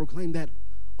when I proclaimed that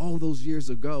all those years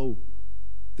ago,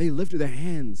 they lifted their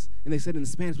hands and they said in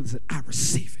Spanish, they said, I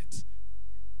receive it.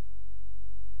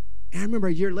 And I remember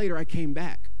a year later, I came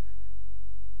back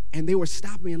and they were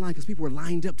stopping me in line because people were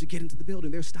lined up to get into the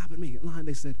building. They're stopping me in line.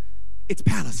 They said, it's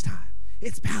palace time.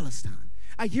 It's palace time.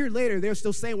 A year later, they're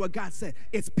still saying what God said.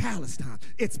 It's palace time.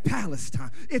 It's palace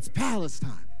time. It's palace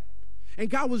time. And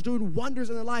God was doing wonders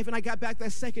in their life. And I got back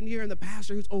that second year, and the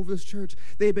pastor who's over this church,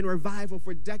 they had been revival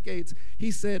for decades.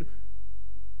 He said,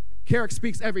 Kerrick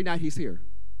speaks every night he's here.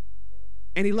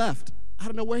 And he left. I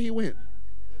don't know where he went.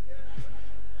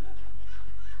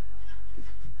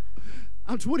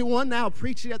 I'm 21 now,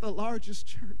 preaching at the largest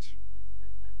church.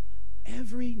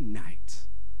 Every night.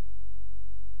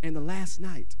 And the last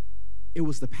night, it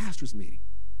was the pastor's meeting.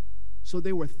 So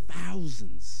there were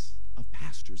thousands of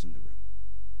pastors in the room.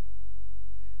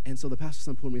 And so the pastor's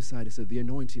son pulled me aside and said, the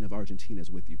anointing of Argentina is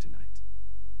with you tonight.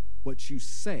 What you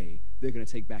say, they're going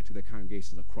to take back to their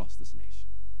congregations across this nation.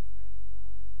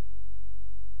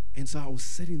 And so I was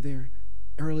sitting there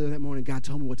earlier that morning. God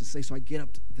told me what to say. So I get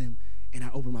up to them and I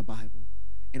open my Bible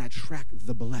and I track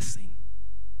the blessing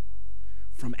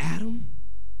from Adam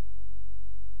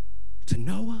to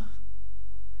Noah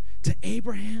to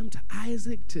Abraham to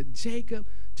Isaac to Jacob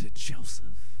to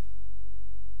Joseph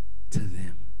to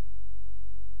them.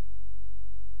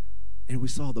 And we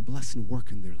saw the blessing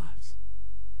work in their lives.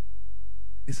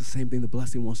 It's the same thing the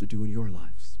blessing wants to do in your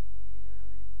lives.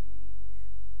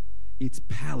 It's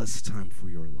palace time for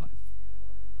your life.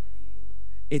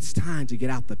 It's time to get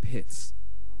out the pits.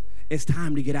 It's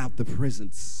time to get out the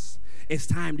prisons. It's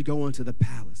time to go into the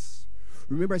palace.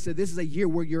 Remember, I said this is a year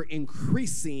where you're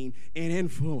increasing in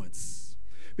influence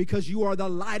because you are the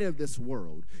light of this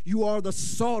world. You are the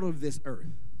salt of this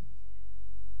earth.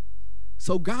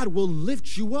 So God will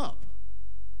lift you up.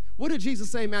 What did Jesus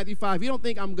say in Matthew 5? You don't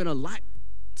think I'm going to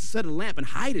set a lamp and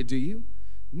hide it, do you?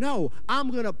 No,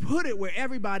 I'm going to put it where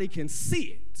everybody can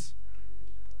see it.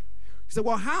 You say,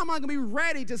 well, how am I going to be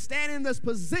ready to stand in this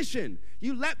position?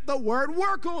 You let the word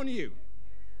work on you.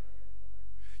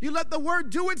 You let the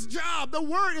word do its job. The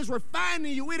word is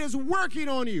refining you. It is working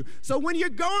on you. So when you're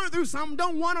going through something,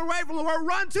 don't run away from the word.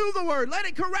 Run to the word. Let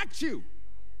it correct you.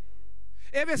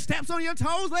 If it steps on your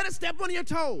toes, let it step on your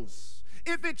toes.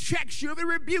 If it checks you, if it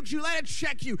rebukes you, let it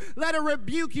check you. Let it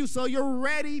rebuke you so you're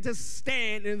ready to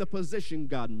stand in the position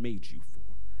God made you for.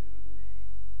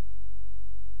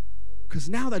 Because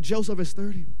now that Joseph is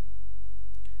 30,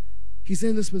 he's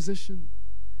in this position.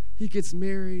 He gets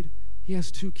married. He has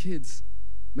 2 kids,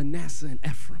 Manasseh and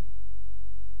Ephraim.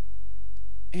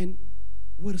 And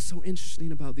what is so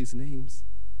interesting about these names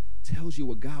tells you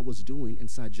what God was doing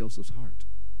inside Joseph's heart.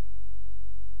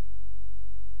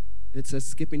 It says,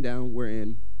 skipping down, we're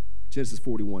in Genesis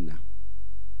 41 now.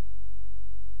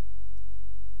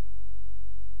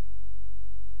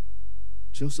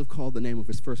 Joseph called the name of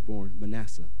his firstborn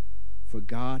Manasseh, for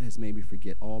God has made me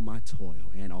forget all my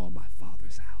toil and all my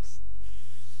father's house.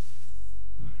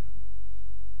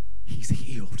 He's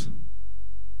healed.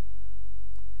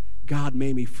 God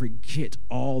made me forget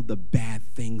all the bad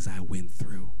things I went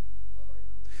through.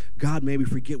 God made me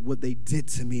forget what they did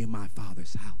to me in my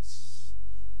father's house.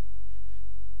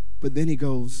 But then he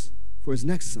goes for his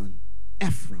next son,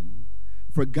 Ephraim,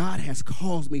 for God has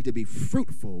caused me to be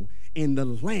fruitful in the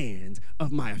land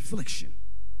of my affliction.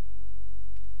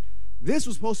 This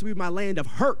was supposed to be my land of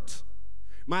hurt,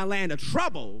 my land of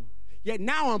trouble, yet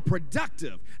now I'm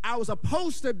productive. I was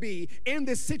supposed to be in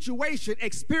this situation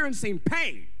experiencing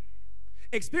pain,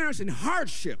 experiencing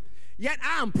hardship, yet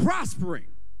I'm prospering.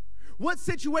 What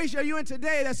situation are you in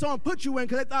today that someone put you in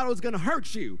because they thought it was going to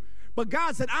hurt you? But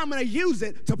God said, I'm going to use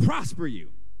it to prosper you.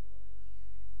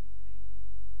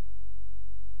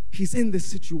 He's in this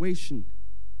situation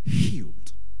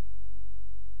healed,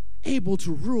 able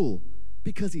to rule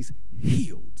because he's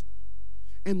healed.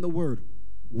 And the word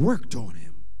worked on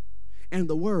him. And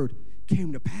the word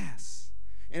came to pass.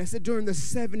 And it said during the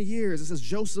 7 years, it says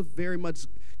Joseph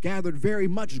gathered very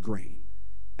much grain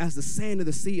as the sand of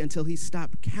the sea until he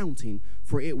stopped counting,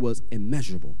 for it was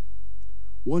immeasurable.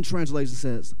 One translation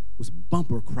says it was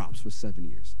bumper crops for 7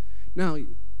 years. Now,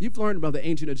 you You've learned about the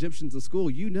ancient Egyptians in school.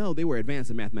 You know they were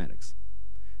advanced in mathematics.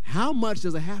 How much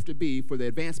does it have to be for the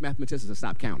advanced mathematicians to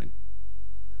stop counting?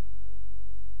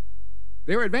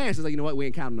 They were advanced. It's like, you know what? We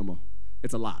ain't counting no more.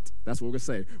 It's a lot. That's what we're going to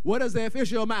say. What is the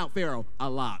official amount, Pharaoh?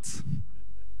 A lot.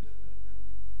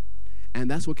 And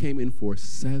that's what came in for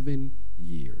 7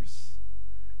 years.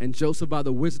 And Joseph, by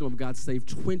the wisdom of God, saved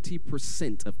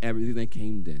 20% of everything that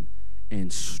came in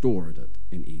and stored it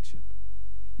in Egypt.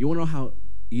 You want to know how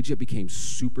Egypt became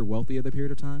super wealthy at that period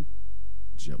of time?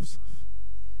 Joseph.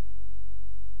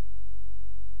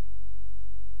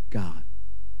 God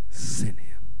sent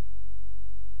him.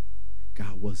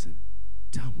 God wasn't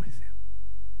done with him.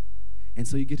 And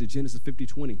so you get to Genesis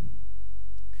 50:20.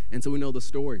 And so we know the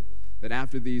story that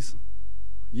after these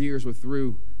years were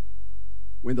through,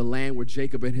 when the land where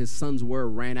Jacob and his sons were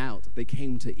ran out, they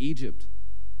came to Egypt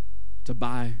to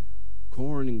buy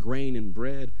corn and grain and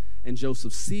bread. And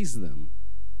Joseph sees them,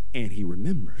 and he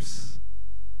remembers.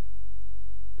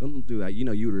 Don't do that. You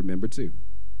know you would remember too.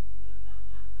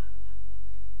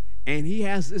 And he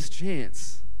has this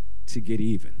chance to get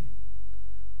even.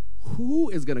 Who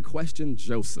is going to question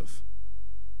Joseph?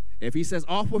 If he says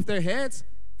off with their heads,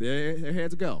 their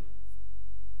heads go.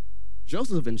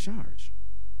 Joseph in charge.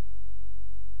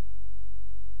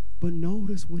 But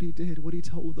notice what he did, what he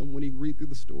told them when you read through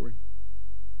the story.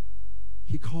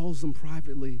 He calls them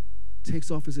privately, takes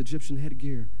off his Egyptian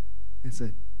headgear, and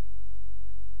said,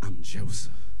 I'm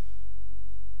Joseph.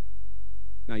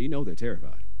 Now, you know they're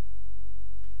terrified.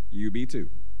 You be too.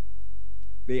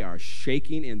 They are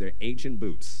shaking in their ancient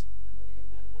boots.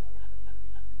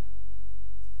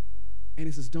 And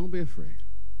he says, don't be afraid.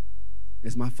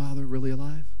 Is my father really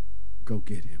alive? Go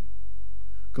get him.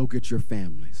 Go get your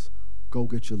families. Go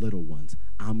get your little ones.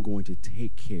 I'm going to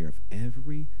take care of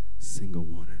every single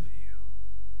one of you.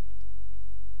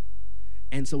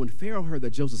 And so when Pharaoh heard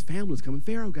that Joseph's family was coming,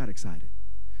 Pharaoh got excited.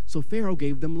 So Pharaoh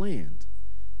gave them land.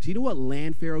 Do you know what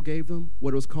land Pharaoh gave them?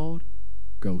 What it was called?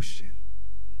 Goshen.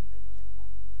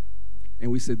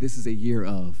 And we said this is a year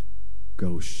of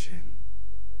Goshen.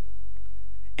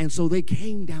 And so they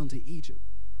came down to Egypt,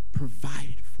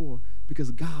 provided for, because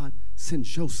God sent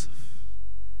Joseph.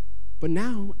 But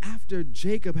now, after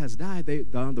Jacob has died, the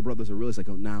brothers are really like,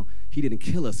 oh, now he didn't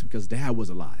kill us because dad was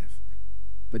alive.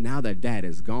 But now that dad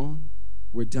is gone,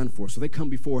 we're done for. So they come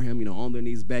before him, on their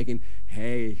knees begging,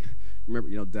 hey,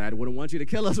 remember, dad wouldn't want you to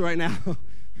kill us right now.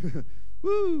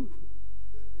 Woo.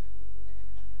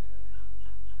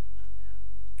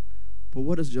 But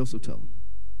what does Joseph tell them?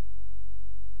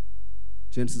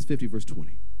 Genesis 50, verse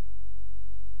 20.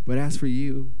 But as for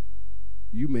you,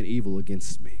 you meant evil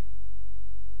against me.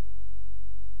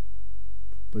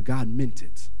 But God meant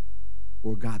it,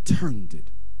 or God turned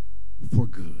it for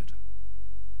good.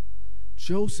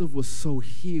 Joseph was so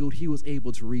healed, he was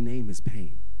able to rename his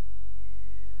pain.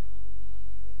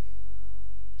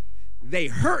 They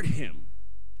hurt him,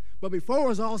 but before it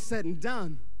was all said and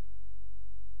done,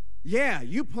 yeah,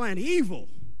 you planned evil,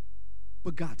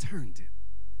 but God turned it.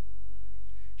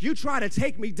 You try to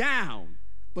take me down,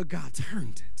 but God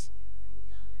turned it.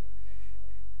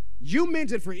 You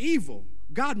meant it for evil.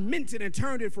 God meant it and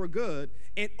turned it for good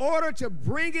in order to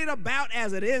bring it about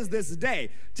as it is this day,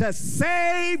 to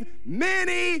save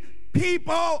many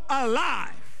people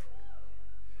alive.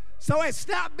 So it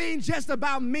stopped being just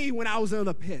about me when I was in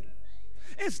the pit.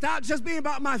 It stopped just being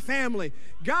about my family.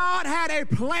 God had a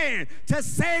plan to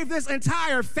save this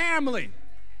entire family.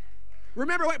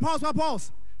 Remember, wait,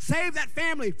 pause. Save that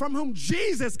family from whom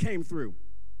Jesus came through.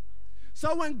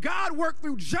 So when God worked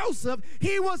through Joseph,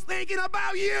 he was thinking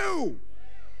about you.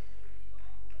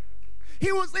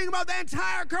 He was thinking about the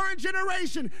entire current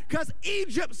generation because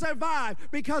Egypt survived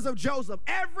because of Joseph.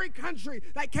 Every country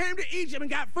that came to Egypt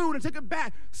and got food and took it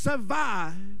back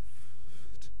survived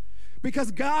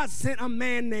because God sent a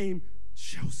man named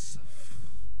Joseph.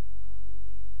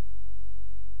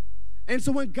 And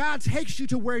so when God takes you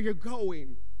to where you're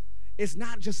going, it's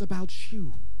not just about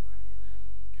you.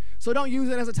 So don't use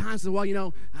it as a time to say,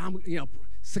 well,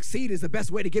 succeed is the best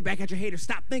way to get back at your haters.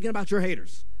 Stop thinking about your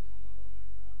haters.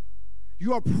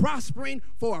 You are prospering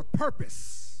for a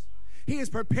purpose. He is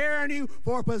preparing you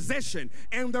for a position.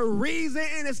 And the reason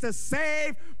is to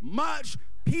save much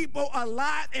people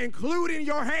alive, including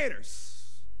your haters.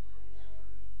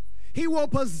 He will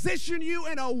position you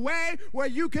in a way where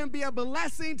you can be a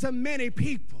blessing to many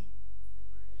people.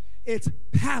 It's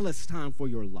palace time for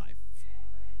your life.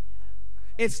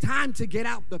 It's time to get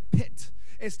out the pit.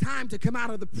 It's time to come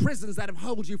out of the prisons that have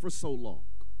held you for so long.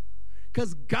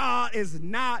 Because God is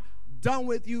not done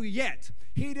with you yet.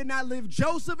 He did not leave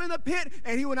Joseph in the pit,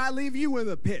 and he will not leave you in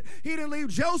the pit. He didn't leave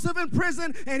Joseph in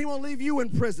prison, and he won't leave you in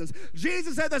prisons.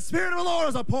 Jesus said, the Spirit of the Lord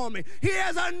is upon me. He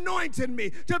has anointed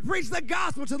me to preach the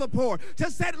gospel to the poor,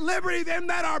 to set liberty them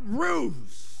that are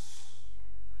bruised,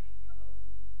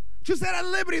 to set at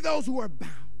liberty those who are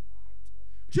bound,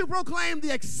 to proclaim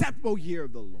the acceptable year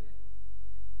of the Lord.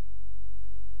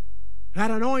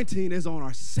 That anointing is on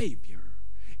our Savior.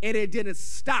 And it didn't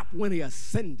stop when he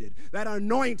ascended. That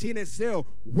anointing is still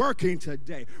working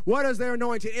today. What is their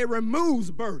anointing? It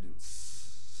removes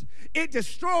burdens. It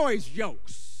destroys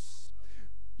yokes.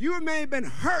 You may have been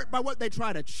hurt by what they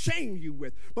try to chain you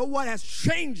with, but what has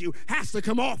chained you has to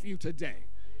come off you today.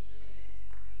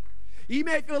 You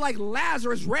may feel like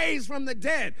Lazarus raised from the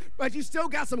dead, but you still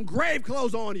got some grave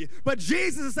clothes on you. But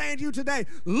Jesus is saying to you today,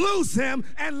 loose him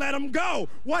and let him go.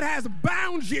 What has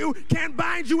bound you can't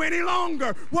bind you any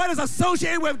longer. What is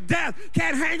associated with death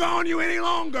can't hang on you any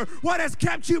longer. What has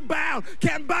kept you bound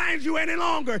can't bind you any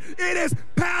longer. It is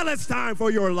Palestine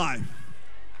for your life.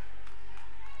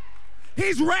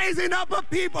 He's raising up a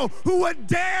people who would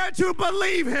dare to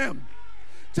believe him,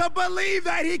 to believe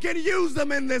that he can use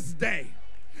them in this day.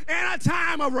 In a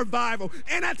time of revival,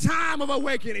 in a time of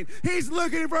awakening. He's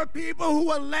looking for people who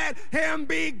will let him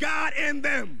be God in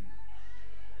them.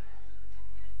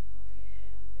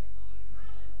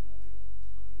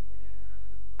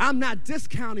 I'm not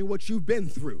discounting what you've been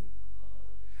through.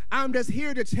 I'm just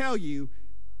here to tell you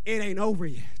it ain't over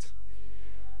yet.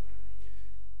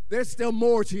 There's still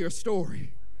more to your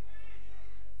story.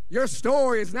 Your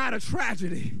story is not a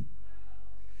tragedy.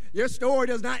 Your story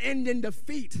does not end in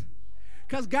defeat.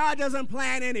 Because God doesn't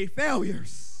plan any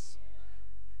failures.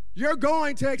 You're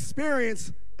going to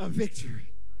experience a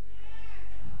victory.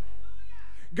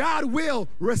 God will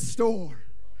restore.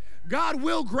 God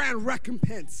will grant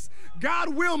recompense.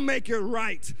 God will make it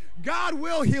right. God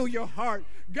will heal your heart.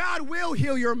 God will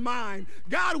heal your mind.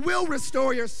 God will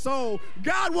restore your soul.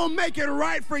 God will make it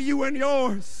right for you and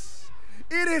yours.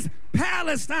 It is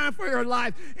Palestine for your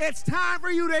life. It's time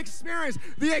for you to experience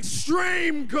the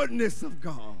extreme goodness of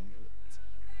God.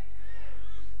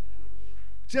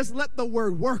 Just let the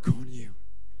word work on you.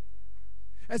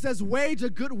 It says, wage a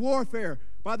good warfare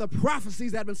by the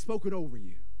prophecies that have been spoken over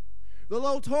you. The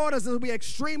Lord told us it will be an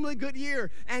extremely good year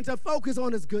and to focus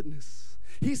on his goodness.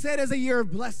 He said it's a year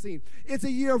of blessing. It's a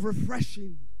year of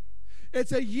refreshing.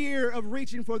 It's a year of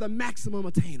reaching for the maximum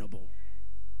attainable.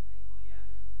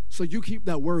 So you keep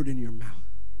that word in your mouth.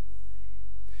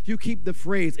 You keep the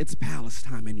phrase, it's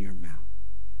Palestine, in your mouth.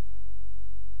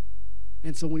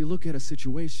 And so when you look at a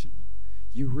situation,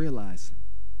 you realize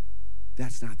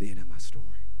that's not the end of my story.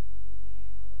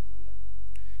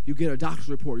 You get a doctor's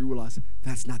report, you realize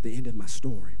that's not the end of my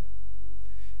story.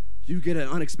 You get an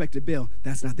unexpected bill,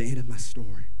 that's not the end of my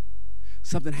story.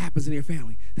 Something happens in your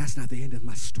family, that's not the end of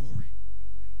my story.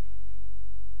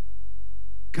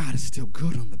 God is still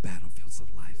good on the battlefields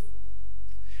of life.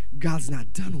 God's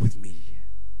not done with me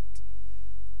yet.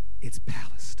 It's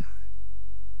Palestine.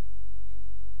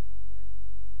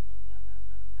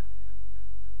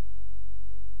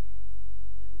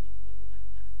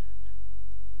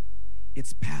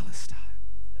 It's Palestine.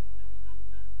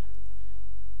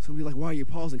 Some of you are like, why are you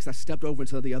pausing? Because I stepped over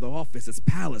into the other office. It's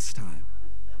Palestine.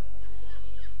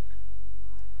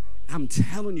 I'm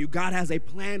telling you, God has a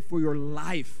plan for your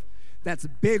life that's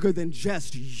bigger than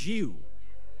just you.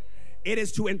 It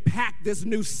is to impact this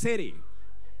new city.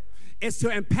 It's to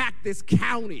impact this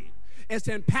county. It's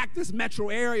to impact this metro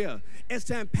area. It's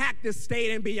to impact this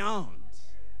state and beyond.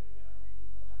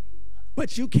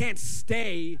 But you can't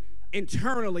stay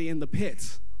internally in the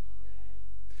pit.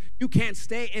 You can't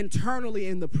stay internally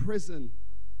in the prison.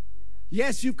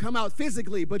 Yes, you've come out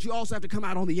physically, but you also have to come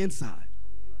out on the inside.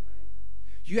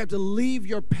 You have to leave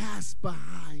your past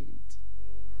behind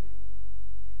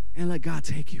and let God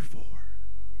take you forward.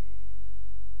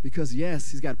 Because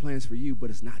yes, he's got plans for you, but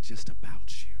it's not just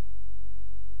about you.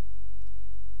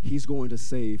 He's going to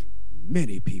save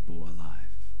many people alive.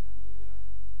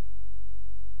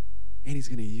 And he's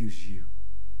going to use you.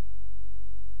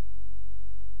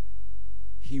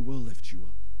 He will lift you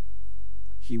up.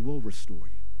 He will restore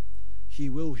you. He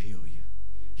will heal you.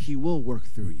 He will work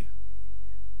through you.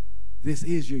 This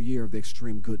is your year of the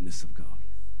extreme goodness of God.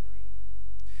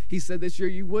 He said this year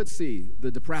you would see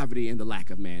the depravity and the lack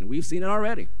of man. We've seen it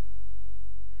already.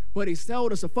 But he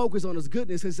told us to focus on his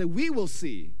goodness. He said we will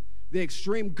see the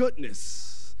extreme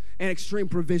goodness and extreme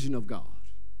provision of God.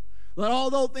 That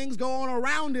although things go on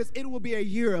around us, it will be a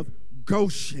year of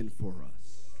Goshen for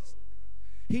us.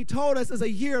 He told us it's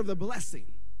a year of the blessing.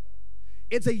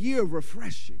 It's a year of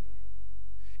refreshing.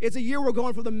 It's a year we're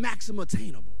going for the maximum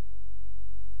attainable.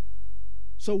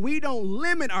 So we don't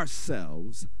limit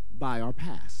ourselves by our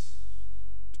past.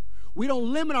 We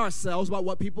don't limit ourselves by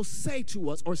what people say to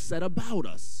us or said about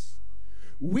us.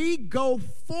 We go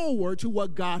forward to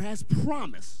what God has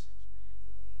promised.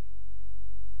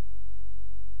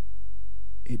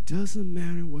 It doesn't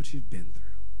matter what you've been through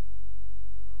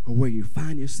or where you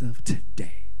find yourself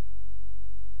today.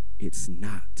 It's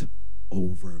not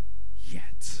over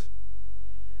yet.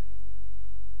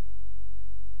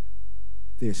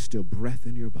 There's still breath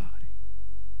in your body.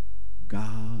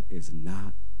 God is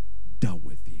not done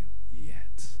with you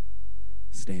yet.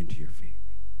 Stand to your feet.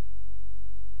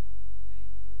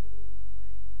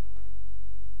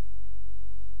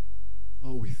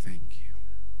 Oh, we thank you.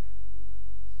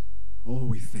 Oh,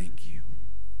 we thank you.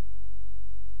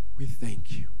 We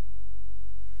thank you.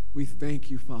 We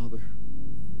thank you, Father,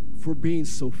 for being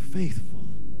so faithful.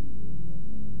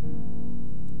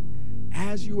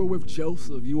 As you were with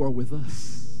Joseph, you are with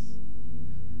us.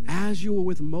 As you were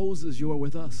with Moses, you are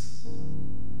with us.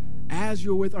 As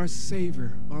you are with our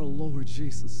Savior, our Lord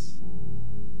Jesus,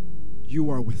 you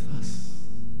are with us.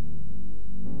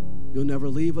 You'll never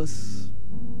leave us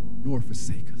nor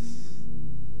forsake us.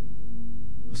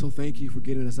 So thank you for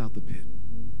getting us out the pit.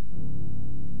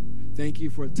 Thank you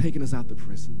for taking us out the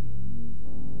prison.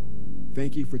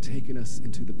 Thank you for taking us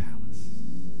into the palace.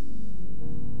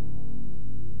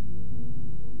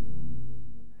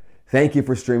 Thank you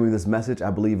for streaming this message.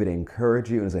 I believe it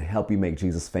encouraged you and is going to help you make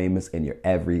Jesus famous in your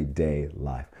everyday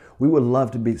life. We would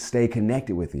love to stay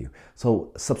connected with you.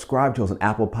 So subscribe to us on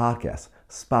Apple Podcasts,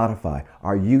 Spotify,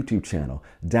 our YouTube channel,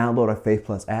 download our Faith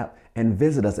Plus app, and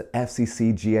visit us at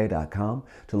fccga.com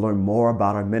to learn more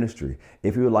about our ministry.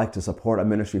 If you would like to support our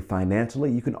ministry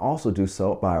financially, you can also do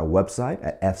so by our website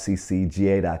at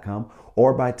fccga.com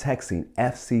or by texting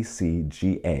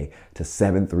FCCGA to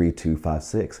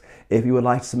 73256. If you would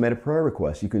like to submit a prayer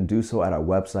request, you can do so at our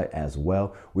website as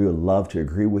well. We would love to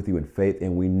agree with you in faith,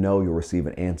 and we know you'll receive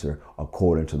an answer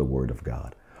according to the Word of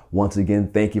God. Once again,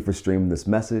 thank you for streaming this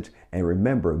message. And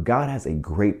remember, God has a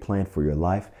great plan for your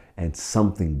life, and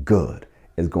something good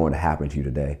is going to happen to you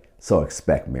today. So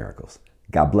expect miracles.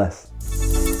 God bless.